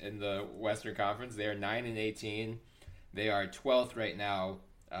place in the Western Conference. They are 9-18. They are 12th right now,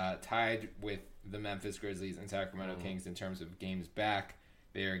 tied with the Memphis Grizzlies and Sacramento Kings in terms of games back.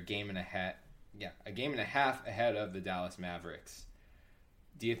 They are a game and a half ahead of the Dallas Mavericks.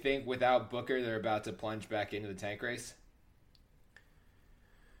 Do you think without Booker, they're about to plunge back into the tank race?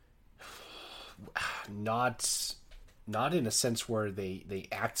 Not in a sense where they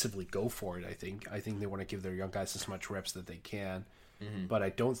actively go for it. I think they want to give their young guys as much reps that they can. But I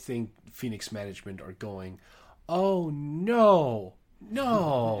don't think Phoenix management are going, oh no,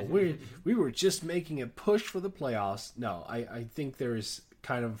 we were just making a push for the playoffs. No, I think there is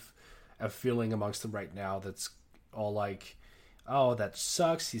kind of a feeling amongst them right now that's all like, oh, that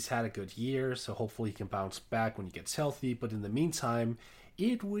sucks. He's had a good year, so hopefully he can bounce back when he gets healthy. But in the meantime,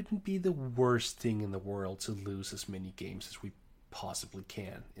 it wouldn't be the worst thing in the world to lose as many games as we possibly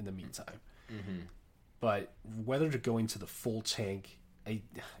can in the meantime. But whether to go into the full tank,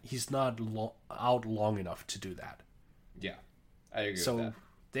 he's not out long enough to do that. Yeah, I agree with that. So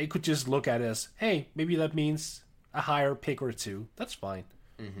they could just look at it as, hey, maybe that means a higher pick or two. That's fine.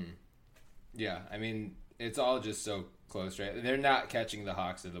 Yeah, I mean, it's all just so close, right? They're not catching the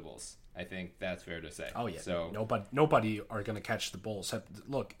Hawks or the Bulls. I think that's fair to say. Oh, yeah. So nobody are going to catch the Bulls.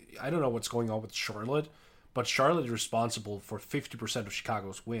 Look, I don't know what's going on with Charlotte, but Charlotte is responsible for 50% of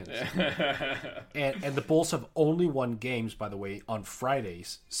Chicago's wins. and the Bulls have only won games, by the way, on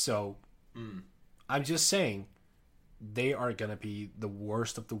Fridays. So I'm just saying they are going to be the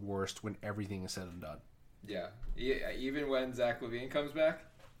worst of the worst when everything is said and done. Yeah, even when Zach LaVine comes back?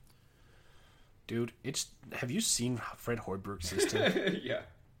 Dude, have you seen Fred Hoiberg's system? Yeah.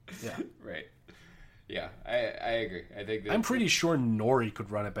 Right. Yeah, I agree. I think I'm pretty sure Nori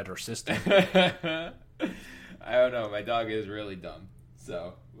could run a better system. I don't know. My dog is really dumb.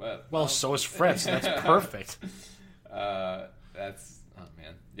 So, well, so is Fred. So that's perfect. That's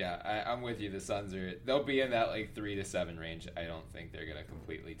man. Yeah, I'm with you. The Suns they'll be in that like 3 to 7 range. I don't think they're gonna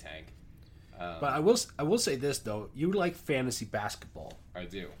completely tank. But I will say this though. You like fantasy basketball. I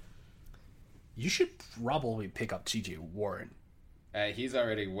do. You should probably pick up TJ Warren. He's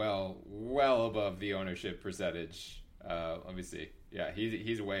already well above the ownership percentage. Let me see. Yeah,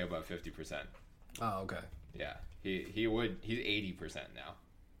 he's way above 50%. Oh, okay. Yeah, he's 80% now.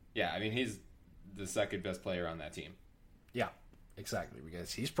 Yeah, I mean he's the second best player on that team. Yeah, exactly.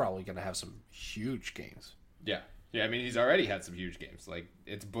 Because he's probably going to have some huge games. Yeah. I mean he's already had some huge games. Like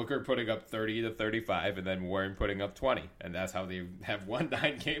it's Booker putting up 30 to 35, and then Warren putting up 20, and that's how they have won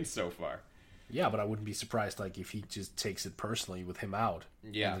 9 games so far. Yeah, but I wouldn't be surprised like if he just takes it personally with him out.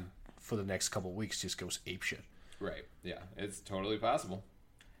 Yeah. And for the next couple of weeks just goes apeshit. Right. Yeah, it's totally possible.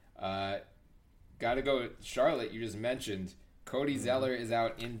 Got to go Charlotte. You just mentioned Cody Zeller is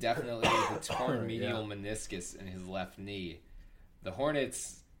out indefinitely with a torn medial meniscus in his left knee. The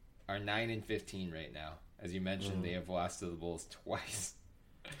Hornets are 9-15 right now. As you mentioned, they have lost to the Bulls twice.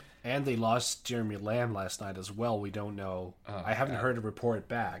 And they lost Jeremy Lamb last night as well. We don't know. I haven't heard a report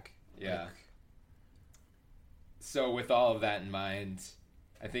back. Yeah. So with all of that in mind,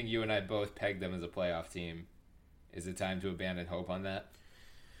 I think you and I both pegged them as a playoff team. Is it time to abandon hope on that?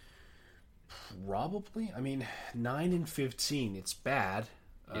 Probably. I mean, 9-15. It's bad.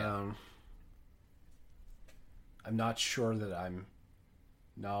 Yeah. I'm not sure that I'm.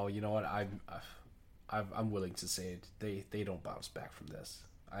 No, you know what? I'm willing to say it. They don't bounce back from this.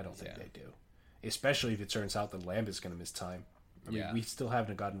 I don't think they do. Especially if it turns out that Lamb is going to miss time. I mean, we still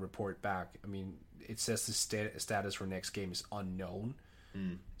haven't gotten a report back. I mean, it says the status for next game is unknown.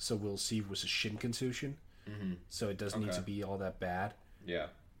 So we'll see if it was a shin contusion. So it doesn't need to be all that bad. Yeah.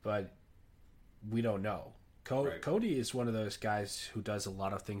 But we don't know. Cody is one of those guys who does a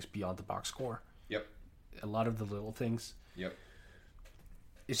lot of things beyond the box score. Yep. A lot of the little things. Yep.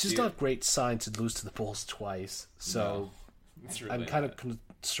 It's just not a great sign to lose to the Bulls twice. So really I'm kind of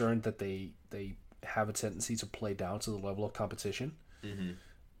concerned that they have a tendency to play down to the level of competition.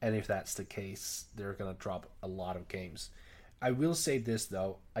 And if that's the case, they're going to drop a lot of games. I will say this,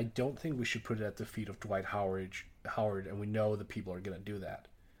 though. I don't think we should put it at the feet of Dwight Howard, and we know that people are going to do that.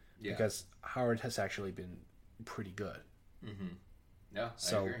 Yeah. Because Howard has actually been pretty good. Yeah,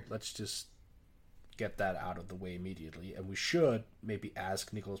 so I agree. Let's just get that out of the way immediately. And we should maybe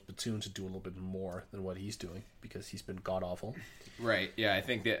ask Nicholas Batum to do a little bit more than what he's doing, because he's been god-awful. Right, yeah, I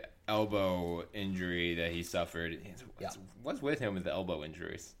think the elbow injury that he suffered, what's with him with the elbow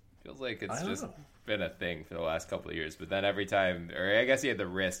injuries? Feels like it's just been a thing for the last couple of years. But then every time, or I guess he had the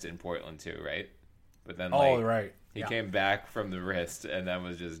wrist in Portland too, right? But then he came back from the wrist and then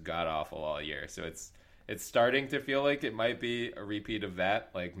was just god-awful all year. So it's starting to feel like it might be a repeat of that.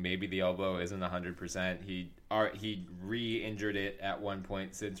 Like maybe the elbow isn't 100%. He re-injured it at one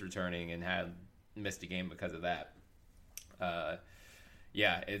point since returning and had missed a game because of that. I'm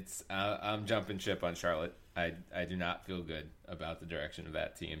jumping ship on Charlotte. I do not feel good about the direction of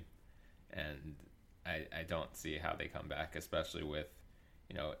that team, and I don't see how they come back, especially with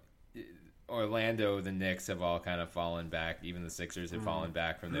Orlando, the Knicks have all kind of fallen back. Even the Sixers have fallen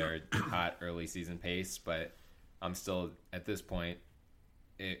back from their hot early season pace. But I'm still, at this point,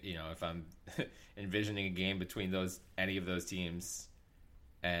 if I'm envisioning a game between any of those teams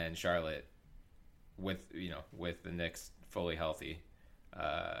and Charlotte, with the Knicks fully healthy,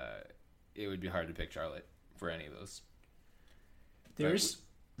 it would be hard to pick Charlotte for any of those.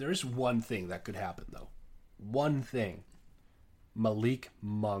 There's one thing that could happen, though. One thing. Malik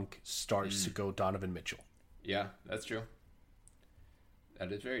Monk starts to go Donovan Mitchell. Yeah, that's true. That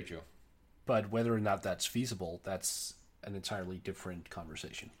is very true. But whether or not that's feasible, that's an entirely different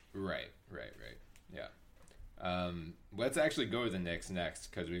conversation. Right. Yeah. Let's actually go to the Knicks next,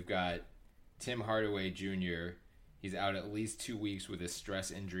 because we've got Tim Hardaway Jr. He's out at least 2 weeks with a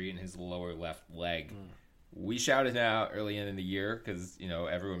stress injury in his lower left leg. We shouted him out early in the year because,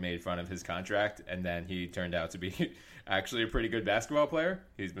 everyone made fun of his contract, and then he turned out to be actually a pretty good basketball player.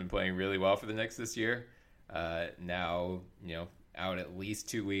 He's been playing really well for the Knicks this year. Now, out at least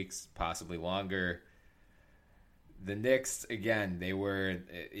 2 weeks, possibly longer. The Knicks, again, they were,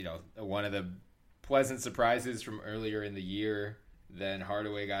 one of the pleasant surprises from earlier in the year. Then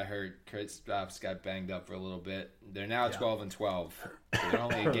Hardaway got hurt. Kristaps got banged up for a little bit. They're now 12-12. So they're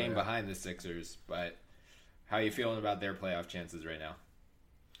only a game behind the Sixers, but how are you feeling about their playoff chances right now?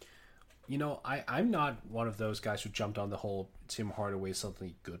 I'm not one of those guys who jumped on the whole Tim Hardaway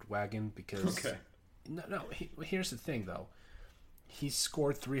suddenly good wagon because... Okay. No, here's the thing, though. He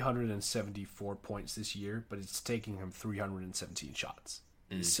scored 374 points this year, but it's taking him 317 shots.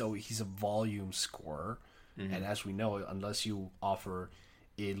 So he's a volume scorer. And as we know, unless you offer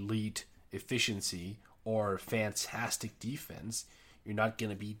elite efficiency or fantastic defense, you're not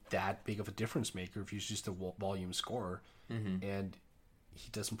going to be that big of a difference maker if you're just a volume scorer. And he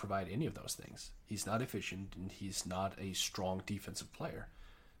doesn't provide any of those things. He's not efficient, and he's not a strong defensive player.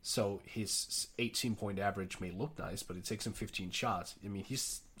 So his 18-point average may look nice, but it takes him 15 shots. I mean,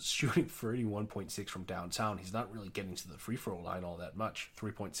 he's shooting 31.6 from downtown. He's not really getting to the free-throw line all that much,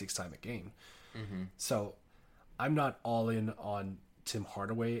 3.6 time a game. So I'm not all in on Tim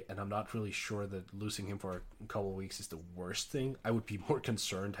Hardaway, and I'm not really sure that losing him for a couple of weeks is the worst thing. I would be more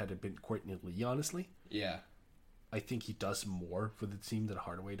concerned had it been Courtney Lee, honestly. Yeah. I think he does more for the team than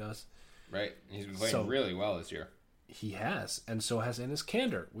Hardaway does. Right. He's been playing really well this year. He has, and so has Enes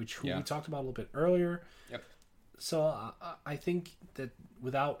Kanter, we talked about a little bit earlier. Yep. So I think that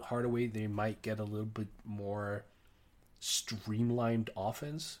without Hardaway, they might get a little bit more streamlined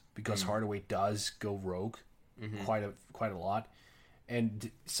offense because Hardaway does go rogue quite a lot,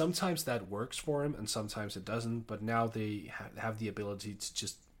 and sometimes that works for him, and sometimes it doesn't. But now they have the ability to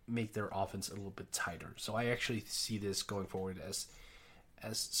just make their offense a little bit tighter. So I actually see this going forward as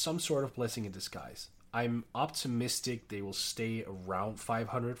some sort of blessing in disguise. I'm optimistic they will stay around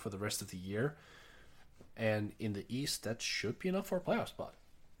 500 for the rest of the year. And in the East, that should be enough for a playoff spot.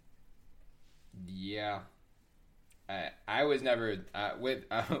 Yeah. I was never,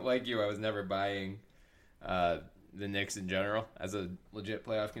 like you, I was never buying the Knicks in general as a legit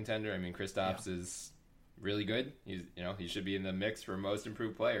playoff contender. I mean, Kristaps is really good. He should be in the mix for most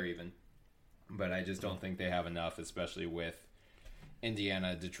improved player even. But I just don't think they have enough, especially with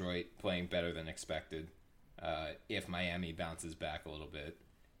Indiana, Detroit playing better than expected. If Miami bounces back a little bit,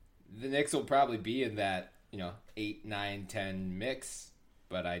 the Knicks will probably be in that 8, 9, 10 mix,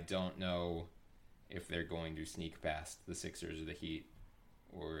 but I don't know if they're going to sneak past the Sixers or the Heat,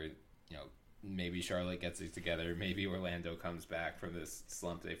 or maybe Charlotte gets it together, maybe Orlando comes back from this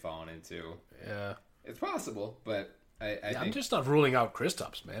slump they've fallen into. Yeah, it's possible, but I think I'm just not ruling out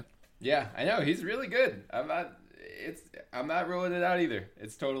Kristaps, man. Yeah, I know he's really good. I'm not ruling it out either.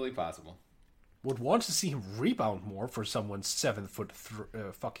 It's totally possible. Would want to see him rebound more for someone's 7-foot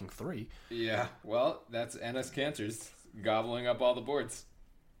fucking 3. Yeah, well, that's Enes Kanter's gobbling up all the boards.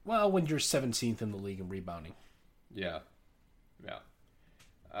 Well, when you're 17th in the league in rebounding. Yeah.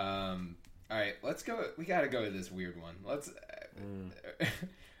 All right, let's go. We got to go to this weird one. Let's.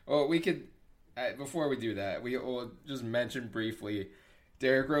 Well, we could. Before we do that, we'll just mention briefly.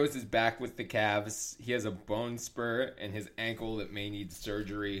 Derrick Rose is back with the Cavs. He has a bone spur in his ankle that may need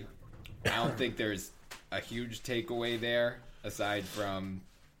surgery. I don't think there's a huge takeaway there, aside from,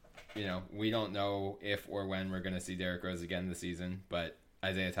 we don't know if or when we're going to see Derrick Rose again this season, but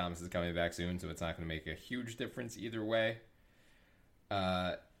Isaiah Thomas is coming back soon, so it's not going to make a huge difference either way.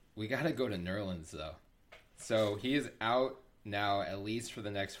 We got to go to Nerlens, though. So he is out now at least for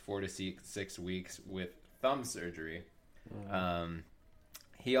the next 4 to 6 weeks with thumb surgery.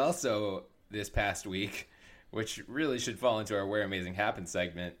 He also, this past week, which really should fall into our Where Amazing Happens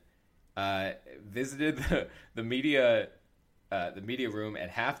segment, visited the media the media room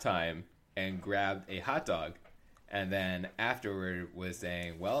at halftime and grabbed a hot dog, and then afterward was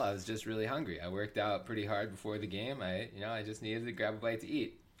saying, "Well, I was just really hungry. I worked out pretty hard before the game. I just needed to grab a bite to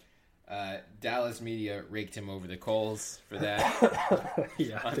eat." Dallas media raked him over the coals for that.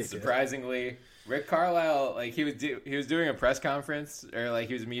 Yeah, unsurprisingly, Rick Carlisle, like he was doing a press conference, or like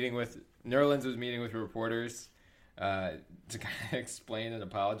he was meeting with Nerlens was meeting with reporters to kind of explain and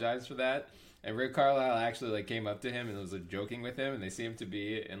apologize for that. And Rick Carlisle actually like came up to him and was like joking with him, and they seemed to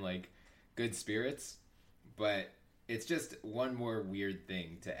be in like good spirits. But it's just one more weird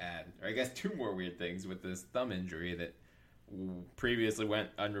thing to add, or I guess two more weird things with this thumb injury that previously went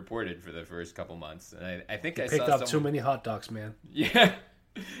unreported for the first couple months. And I think I picked saw up too many hot dogs, man. Yeah,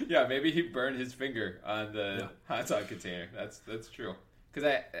 yeah. Maybe he burned his finger on the hot dog container. That's true.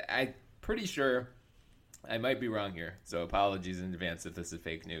 Because I'm pretty sure I might be wrong here. So apologies in advance if this is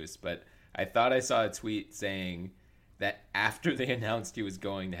fake news. But I thought I saw a tweet saying that after they announced he was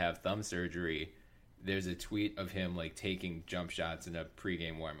going to have thumb surgery, there's a tweet of him like taking jump shots in a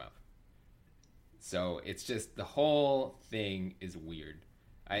pregame warm-up. So it's just the whole thing is weird.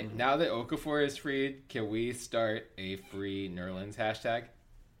 Now that Okafor is freed, can we start a free Nerlens hashtag?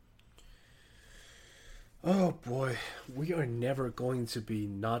 Oh boy, we are never going to be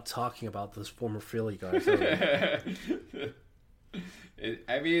not talking about this former Philly guy.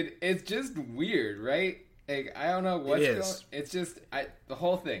 It's just weird, right? Like, I don't know what's going. It's just the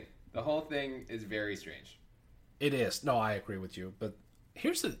whole thing. The whole thing is very strange. It is. No, I agree with you. But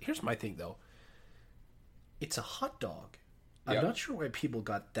here's my thing though. It's a hot dog. I'm not sure why people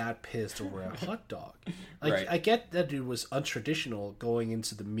got that pissed over a hot dog. Like, right. I get that it was untraditional going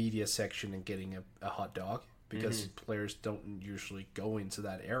into the media section and getting a hot dog because players don't usually go into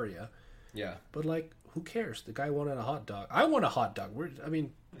that area. Yeah. But, like, who cares? The guy wanted a hot dog. I want a hot dog.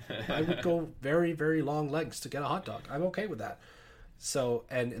 I would go very, very long legs to get a hot dog. I'm okay with that. So,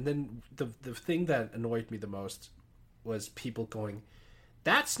 and then the thing that annoyed me the most was people going,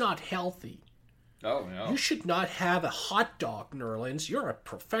 that's not healthy. Oh, no. You should not have a hot dog, Nerlens. You're a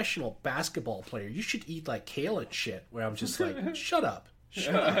professional basketball player. You should eat like kale and shit. Where I'm just like, shut up.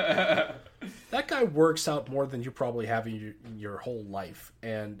 Shut up. That guy works out more than you probably have in your whole life.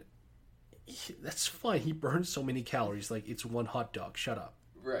 And that's fine. He burns so many calories. Like, it's one hot dog. Shut up.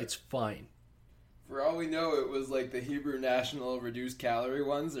 Right. It's fine. For all we know, it was like the Hebrew National reduced calorie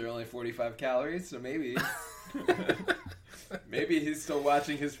ones. They're only 45 calories. So maybe he's still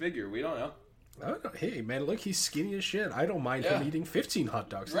watching his figure. We don't know. Hey, man, look, he's skinny as shit. I don't mind him eating 15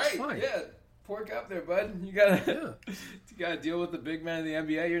 hot dogs. That's fine. Yeah. Pork up there, bud. You gotta deal with the big man in the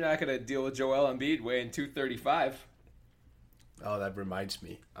NBA. You're not gonna deal with Joel Embiid weighing 235. Oh, that reminds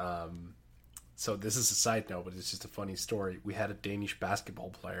me. So this is a side note, but it's just a funny story. We had a Danish basketball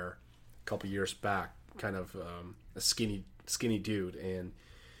player a couple years back, kind of a skinny dude, and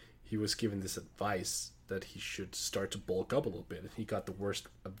he was given this advice that he should start to bulk up a little bit. And he got the worst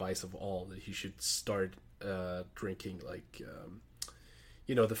advice of all, that he should start drinking like,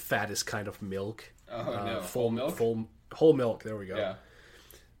 the fattest kind of milk. Oh, no. Whole milk? Whole milk, there we go. Yeah.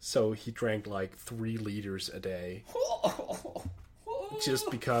 So he drank like 3 liters a day. Just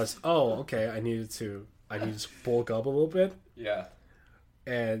because, I needed to bulk up a little bit. Yeah.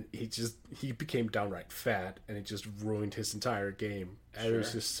 And he became downright fat, and it just ruined his entire game. And it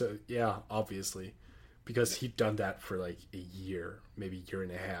was just obviously. Because he'd done that for like a year, maybe a year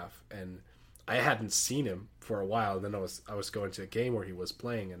and a half, and I hadn't seen him for a while. And then I was going to a game where he was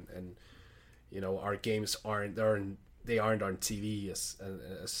playing, and our games aren't on TV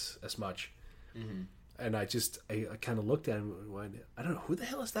as much. Mm-hmm. And I kind of looked at him and went, I don't know, who the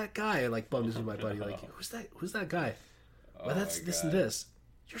hell is that guy? I like bumped into my buddy, like, who's that guy? Well, that's this and this.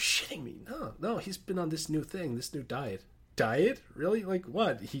 You're shitting me. No, he's been on this new thing, this new diet. Diet? Really? Like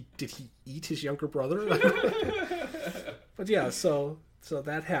what? Did he eat his younger brother? But yeah, so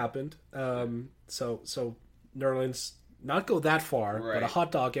that happened. So Nerlens, not go that far, but a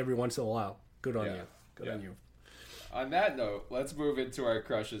hot dog every once in a while. Good on you. Good on you. On that note, let's move into our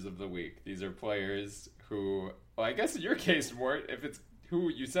crushes of the week. These are players who, well, I guess in your case, Mort, if it's who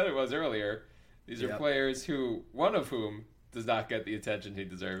you said it was earlier, these are players who, one of whom does not get the attention he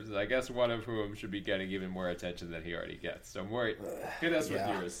deserves. And I guess one of whom should be getting even more attention than he already gets. So, Mort, hit us with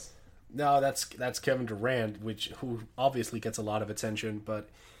yours. No, that's Kevin Durant, who obviously gets a lot of attention, but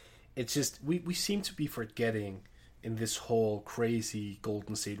it's just we seem to be forgetting in this whole crazy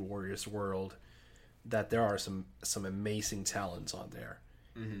Golden State Warriors world that there are some amazing talents on there.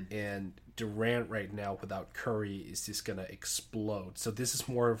 Mm-hmm. And Durant right now without Curry is just gonna explode. So this is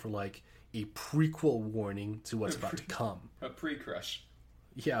more of like a prequel warning to what's about to come. A pre-crush.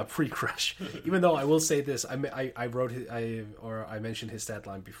 Yeah, pre-crush. Even though I will say this, I wrote I mentioned his stat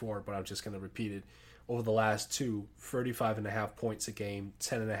line before, but I'm just going to repeat it. Over the last 35.5 points a game,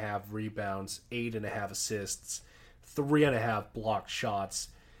 10.5 rebounds, 8.5 assists, 3.5 blocked shots,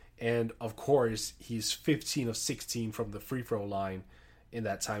 and of course he's 15 of 16 from the free throw line in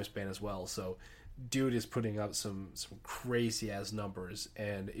that time span as well. So, dude is putting up some crazy ass numbers,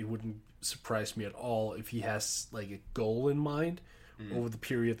 and it wouldn't surprise me at all if he has like a goal in mind over the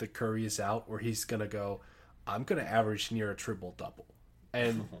period that Curry is out, where he's gonna go, I'm gonna average near a triple double,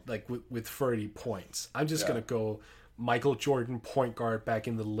 and like with 30 points. I'm just gonna go Michael Jordan point guard back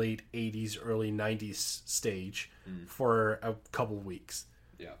in the late 80s, early 90s stage for a couple weeks.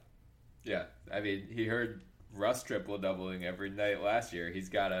 Yeah. I mean, he heard Russ triple doubling every night last year. He's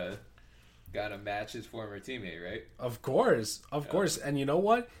gotta match his former teammate, right? Of course. And you know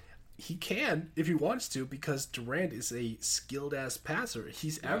what? He can if he wants to, because Durant is a skilled ass passer.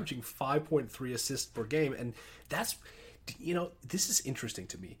 He's averaging 5.3 assists per game, and that's, this is interesting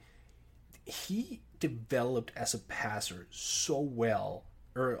to me. He developed as a passer so well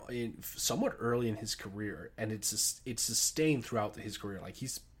somewhat early in his career, and it's sustained throughout his career. Like,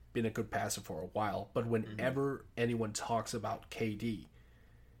 he's been a good passer for a while, but whenever anyone talks about KD,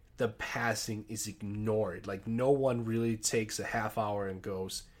 the passing is ignored. Like, no one really takes a half hour and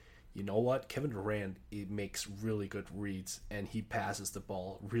goes, you know what, Kevin Durant, it makes really good reads and he passes the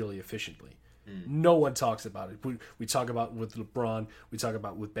ball really efficiently. No one talks about it. We talk about it with LeBron, we talk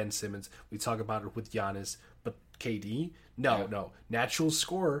about it with Ben Simmons, we talk about it with Giannis, but KD, no. Natural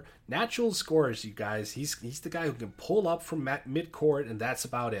scorers, you guys. He's the guy who can pull up from mid-court, and that's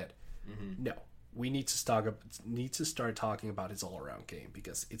about it. No, we need to start talking about his all-around game,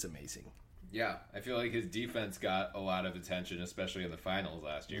 because it's amazing. Yeah, I feel like his defense got a lot of attention, especially in the finals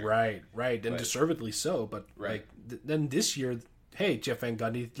last year. Right, and deservedly so. But then this year, hey, Jeff Van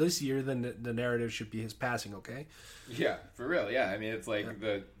Gundy, this year then the narrative should be his passing, okay? Yeah, for real. Yeah, I mean, it's like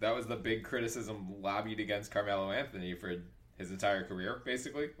that was the big criticism lobbied against Carmelo Anthony for his entire career,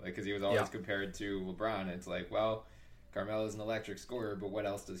 basically, like, because he was always compared to LeBron. And it's like, well, Carmelo's an electric scorer, but what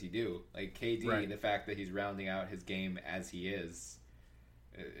else does he do? Like, KD, the fact that he's rounding out his game as he is.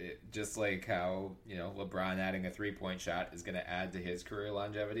 Just like how, LeBron adding a 3-point shot is going to add to his career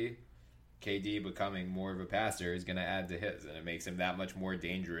longevity, KD becoming more of a passer is going to add to his, and it makes him that much more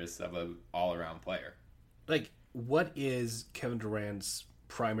dangerous of an all-around player. Like, what is Kevin Durant's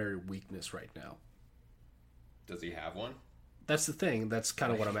primary weakness right now? Does he have one? That's the thing. That's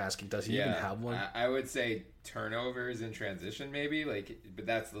kind of what I'm asking. Does he even have one? I would say turnovers in transition, maybe. But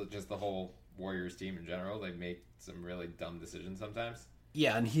that's just the whole Warriors team in general. They make some really dumb decisions sometimes.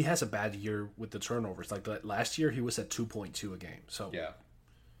 Yeah, and he has a bad year with the turnovers. Like, last year, he was at 2.2 a game. So, yeah.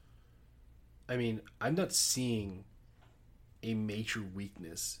 I mean, I'm not seeing a major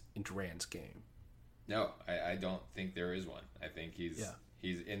weakness in Durant's game. No, I don't think there is one. I think he's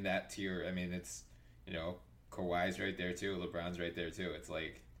in that tier. I mean, it's, Kawhi's right there too. LeBron's right there too. It's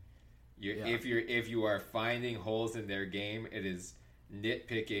like, if you are finding holes in their game, it is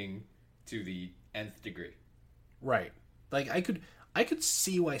nitpicking to the nth degree. Right. Like, I could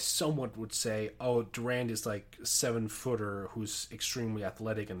see why someone would say, oh, Durant is like a 7-footer who's extremely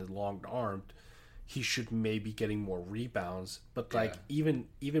athletic and long-armed. He should maybe getting more rebounds. But like, even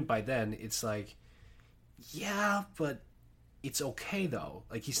by then, it's like, yeah, but it's okay though.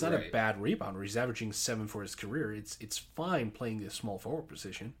 Like, he's not a bad rebounder. He's averaging 7 for his career. It's fine playing the small forward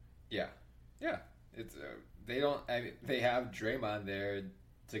position. Yeah. It's they have Draymond there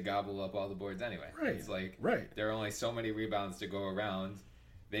to gobble up all the boards anyway. Right. It's like there are only so many rebounds to go around.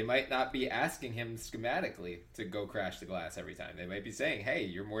 They might not be asking him schematically to go crash the glass every time. They might be saying, hey,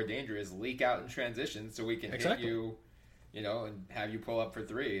 you're more dangerous, leak out in transition so we can hit you, and have you pull up for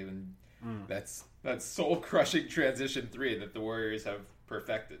 3. And that's soul-crushing transition 3 that the Warriors have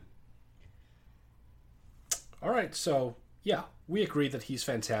perfected. All right, so, yeah, we agree that he's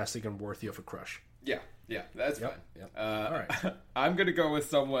fantastic and worthy of a crush. Yeah, that's fine. Yep. All right. I'm going to go with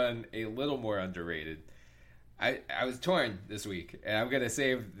someone a little more underrated. I was torn this week, and I'm going to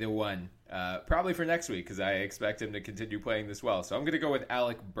save the one probably for next week because I expect him to continue playing this well. So I'm going to go with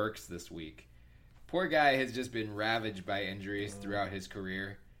Alec Burks this week. Poor guy has just been ravaged by injuries throughout his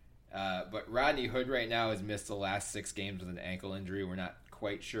career. But Rodney Hood right now has missed the last 6 games with an ankle injury. We're not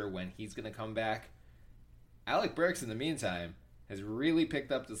quite sure when he's going to come back. Alec Burks, in the meantime, has really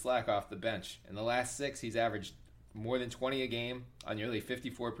picked up the slack off the bench. In the last 6, he's averaged more than 20 a game on nearly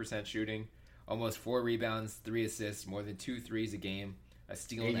 54% shooting, almost 4 rebounds, 3 assists, more than 2 threes a game, a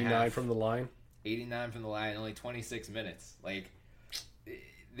steal and a half. 89 from the line? 89 from the line, only 26 minutes. Like,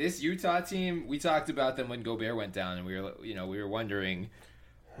 this Utah team, we talked about them when Gobert went down, and we were wondering,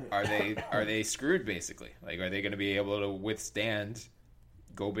 are they screwed basically? Like, are they going to be able to withstand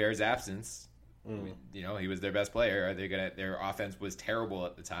Gobert's absence? You know, he was their best player. Are they gonna? Their offense was terrible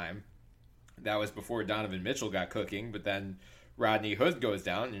at the time. That was before Donovan Mitchell got cooking, but then Rodney Hood goes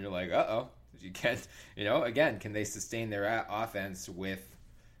down, and you're like, you can't. You know, again, can they sustain their offense with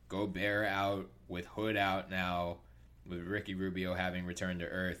Gobert out, with Hood out now, with Ricky Rubio having returned to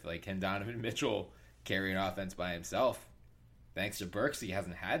earth? Like, can Donovan Mitchell carry an offense by himself? Thanks to Burks, he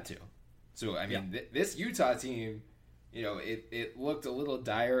hasn't had to. So, I mean, this Utah team, you know, it looked a little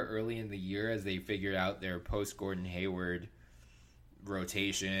dire early in the year as they figured out their post-Gordon Hayward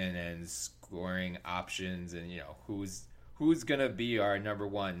rotation and scoring options and, you know, who's going to be our number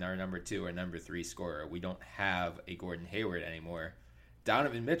one, our number two, our number three scorer. We don't have a Gordon Hayward anymore.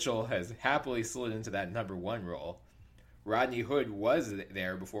 Donovan Mitchell has happily slid into that number one role. Rodney Hood was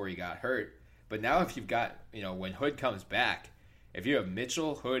there before he got hurt. But now if you've got, you know, when Hood comes back, if you have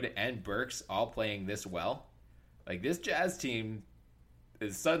Mitchell, Hood, and Burks all playing this well, like, this Jazz team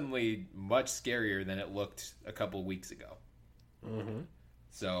is suddenly much scarier than it looked a couple weeks ago. Mm-hmm.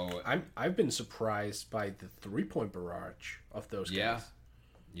 So I've been surprised by the 3-point barrage of those guys.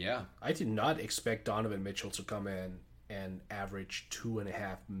 Yeah. I did not expect Donovan Mitchell to come in and average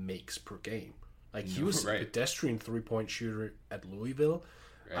 2.5 makes per game. Like, he was a pedestrian 3-point shooter at Louisville.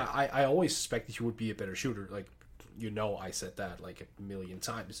 Right. I always suspected he would be a better shooter. Like, you know, I said that like a million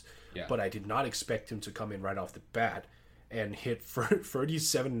times. Yeah. But I did not expect him to come in right off the bat and hit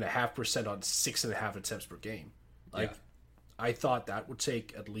 37.5% on 6.5 attempts per game. Like, I thought that would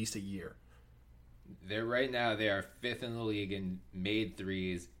take at least a year. Right now, they are 5th in the league in made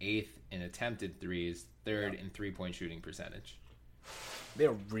threes, 8th in attempted threes, 3rd in 3-point shooting percentage.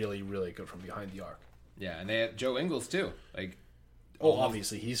 They're really, really good from behind the arc. Yeah, and they have Joe Ingles too. Like,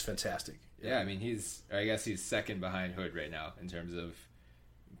 obviously he's fantastic. Yeah, I mean, I guess he's second behind Hood right now in terms of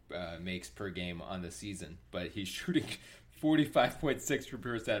makes per game on the season, but he's shooting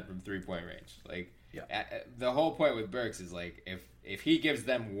 45.6% from 3-point range. Like, the whole point with Burks is, like, if he gives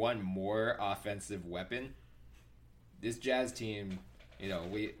them one more offensive weapon, this Jazz team, you know,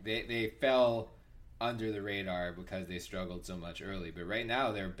 they fell under the radar because they struggled so much early. But right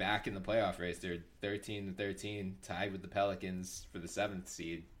now, they're back in the playoff race. They're 13-13, tied with the Pelicans for the 7th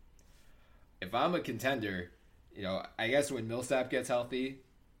seed. If I'm a contender, you know, I guess when Millsap gets healthy,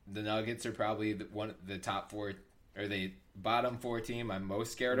 the Nuggets are probably the top 4 or the bottom 4 team I'm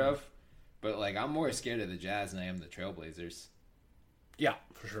most scared of. But, like, I'm more scared of the Jazz than I am the Trailblazers. Yeah,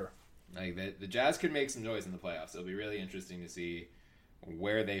 for sure. Like, the Jazz could make some noise in the playoffs. It'll be really interesting to see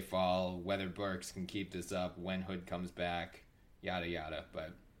where they fall, whether Burks can keep this up, when Hood comes back, yada yada.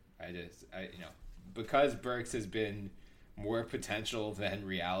 But I because Burks has been more potential than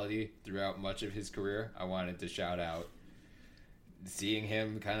reality throughout much of his career, I wanted to shout out seeing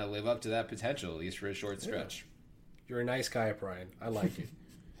him kind of live up to that potential, at least for a short stretch. You're a nice guy, Brian. I like it.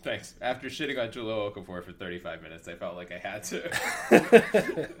 Thanks. After shitting on Jahlil Okafor for 35 minutes, I felt like I had to.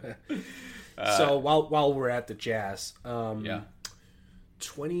 So while we're at the Jazz,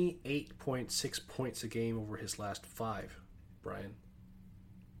 28.6 points a game over his last 5, Brian.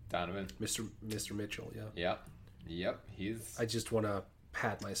 Donovan. Mr. Mitchell, Yep. I just want to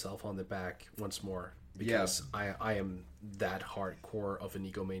pat myself on the back once more because I am that hardcore of an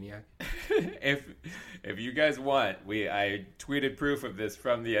egomaniac. If you guys want, I tweeted proof of this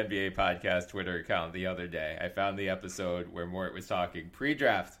from the NBA podcast Twitter account the other day. I found the episode where Mort was talking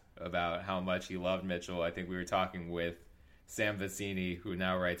pre-draft about how much he loved Mitchell. I think we were talking with Sam Vecini, who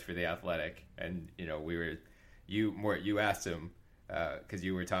now writes for The Athletic, and you know you asked him because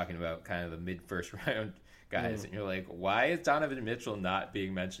you were talking about kind of the mid-first round guys, and you're like, why is Donovan Mitchell not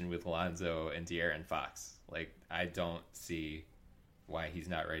being mentioned with Lonzo and De'Aaron Fox? Like, I don't see why he's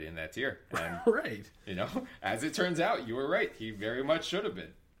not right in that tier. And, right. You know, as it turns out, you were right. He very much should have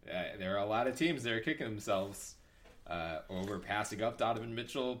been. There are a lot of teams that are kicking themselves over passing up Donovan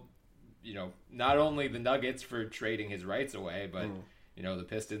Mitchell. You know, not only the Nuggets for trading his rights away, but, you know, the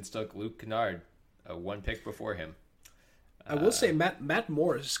Pistons took Luke Kennard, 1 pick before him. I will say Matt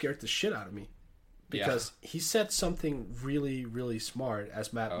Morris scared the shit out of me because he said something really, really smart,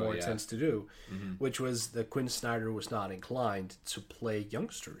 as Matt Moore tends to do, which was that Quinn Snyder was not inclined to play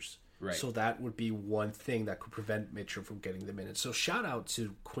youngsters. Right. So that would be one thing that could prevent Mitchell from getting the minutes. So shout out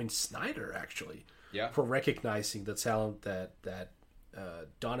to Quinn Snyder, actually, for recognizing the talent that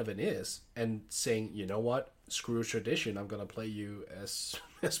Donovan is and saying, you know what, screw tradition, I'm going to play you as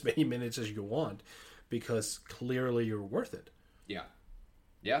many minutes as you want because clearly you're worth it. Yeah,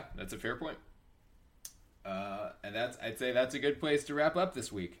 that's a fair point. And I'd say that's a good place to wrap up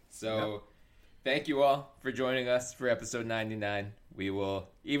this week. So Thank you all for joining us for episode 99. We will,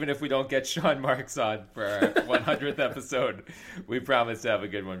 even if we don't get Sean Marks on for our 100th episode, we promise to have a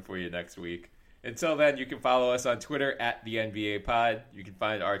good one for you next week. Until then, you can follow us on Twitter at the NBA Pod. You can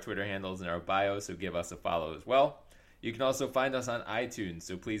find our Twitter handles in our bio, so give us a follow as well. You can also find us on iTunes,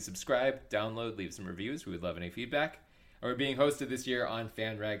 so please subscribe, download, leave some reviews. We would love any feedback. And we're being hosted this year on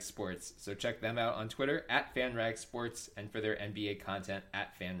FanRag Sports, so check them out on Twitter at FanRag Sports and for their NBA content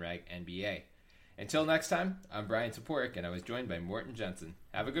at FanRag NBA. Until next time, I'm Brian Toporek, and I was joined by Morten Jensen.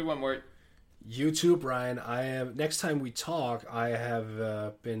 Have a good one, Mort. You too, Brian. Next time we talk,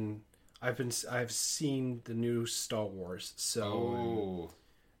 I've seen the new Star Wars, so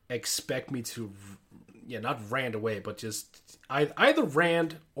expect me to, not rant away, but just either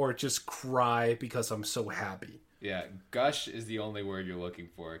rant or just cry because I'm so happy. Yeah, gush is the only word you're looking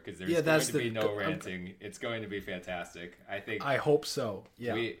for, because there's going to be no ranting. It's going to be fantastic. I hope so.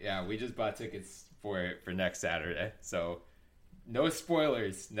 Yeah. We just bought tickets for next Saturday, so no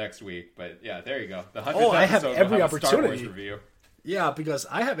spoilers next week. But yeah, there you go. The 100th I have episode every will have a Star Wars opportunity. review. Yeah, because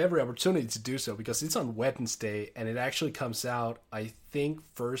I have every opportunity to do so, because it's on Wednesday and it actually comes out, I think,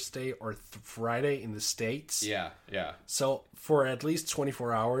 Thursday or Friday in the States. Yeah. So for at least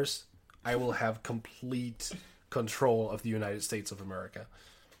 24 hours, I will have complete control of the United States of America.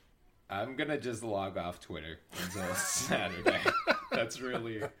 I'm gonna just log off Twitter until Saturday. That's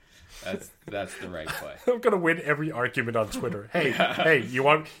the right play. I'm gonna win every argument on Twitter. Hey, you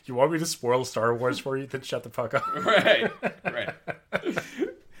want me to spoil Star Wars for you? Then shut the fuck up. Right.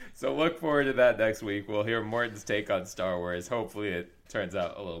 So look forward to that next week. We'll hear Morten's take on Star Wars. Hopefully it turns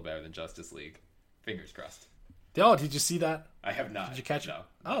out a little better than Justice League. Fingers crossed. Oh, did you see that? I have not. Did you catch it?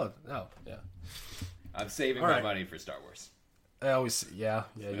 No. Oh, yeah. I'm saving my money for Star Wars. I always, you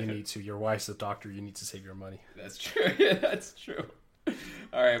need to. Your wife's a doctor. You need to save your money. That's true. Yeah, that's true.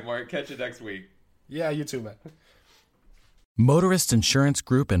 All right, Mark, catch you next week. Yeah, you too, man. Motorist Insurance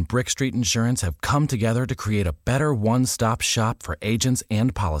Group and Brick Street Insurance have come together to create a better one-stop shop for agents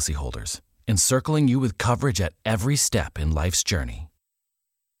and policyholders, encircling you with coverage at every step in life's journey.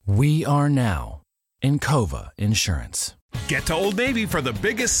 We are now Encova Insurance. Get to Old Navy for the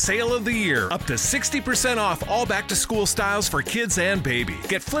biggest sale of the year. Up to 60% off all back-to-school styles for kids and baby.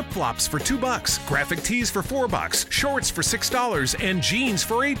 Get flip-flops for $2, graphic tees for $4, shorts for $6, and jeans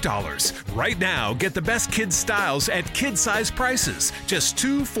for $8. Right now, get the best kids' styles at kid-size prices. Just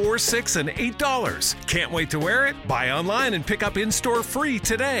 $2, $4, $6, and $8. Can't wait to wear it? Buy online and pick up in-store free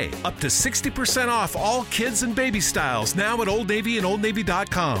today. Up to 60% off all kids and baby styles now at Old Navy and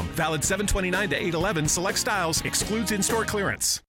OldNavy.com. Valid 7/29 to 8/11. Select styles. Excludes in-store clearance.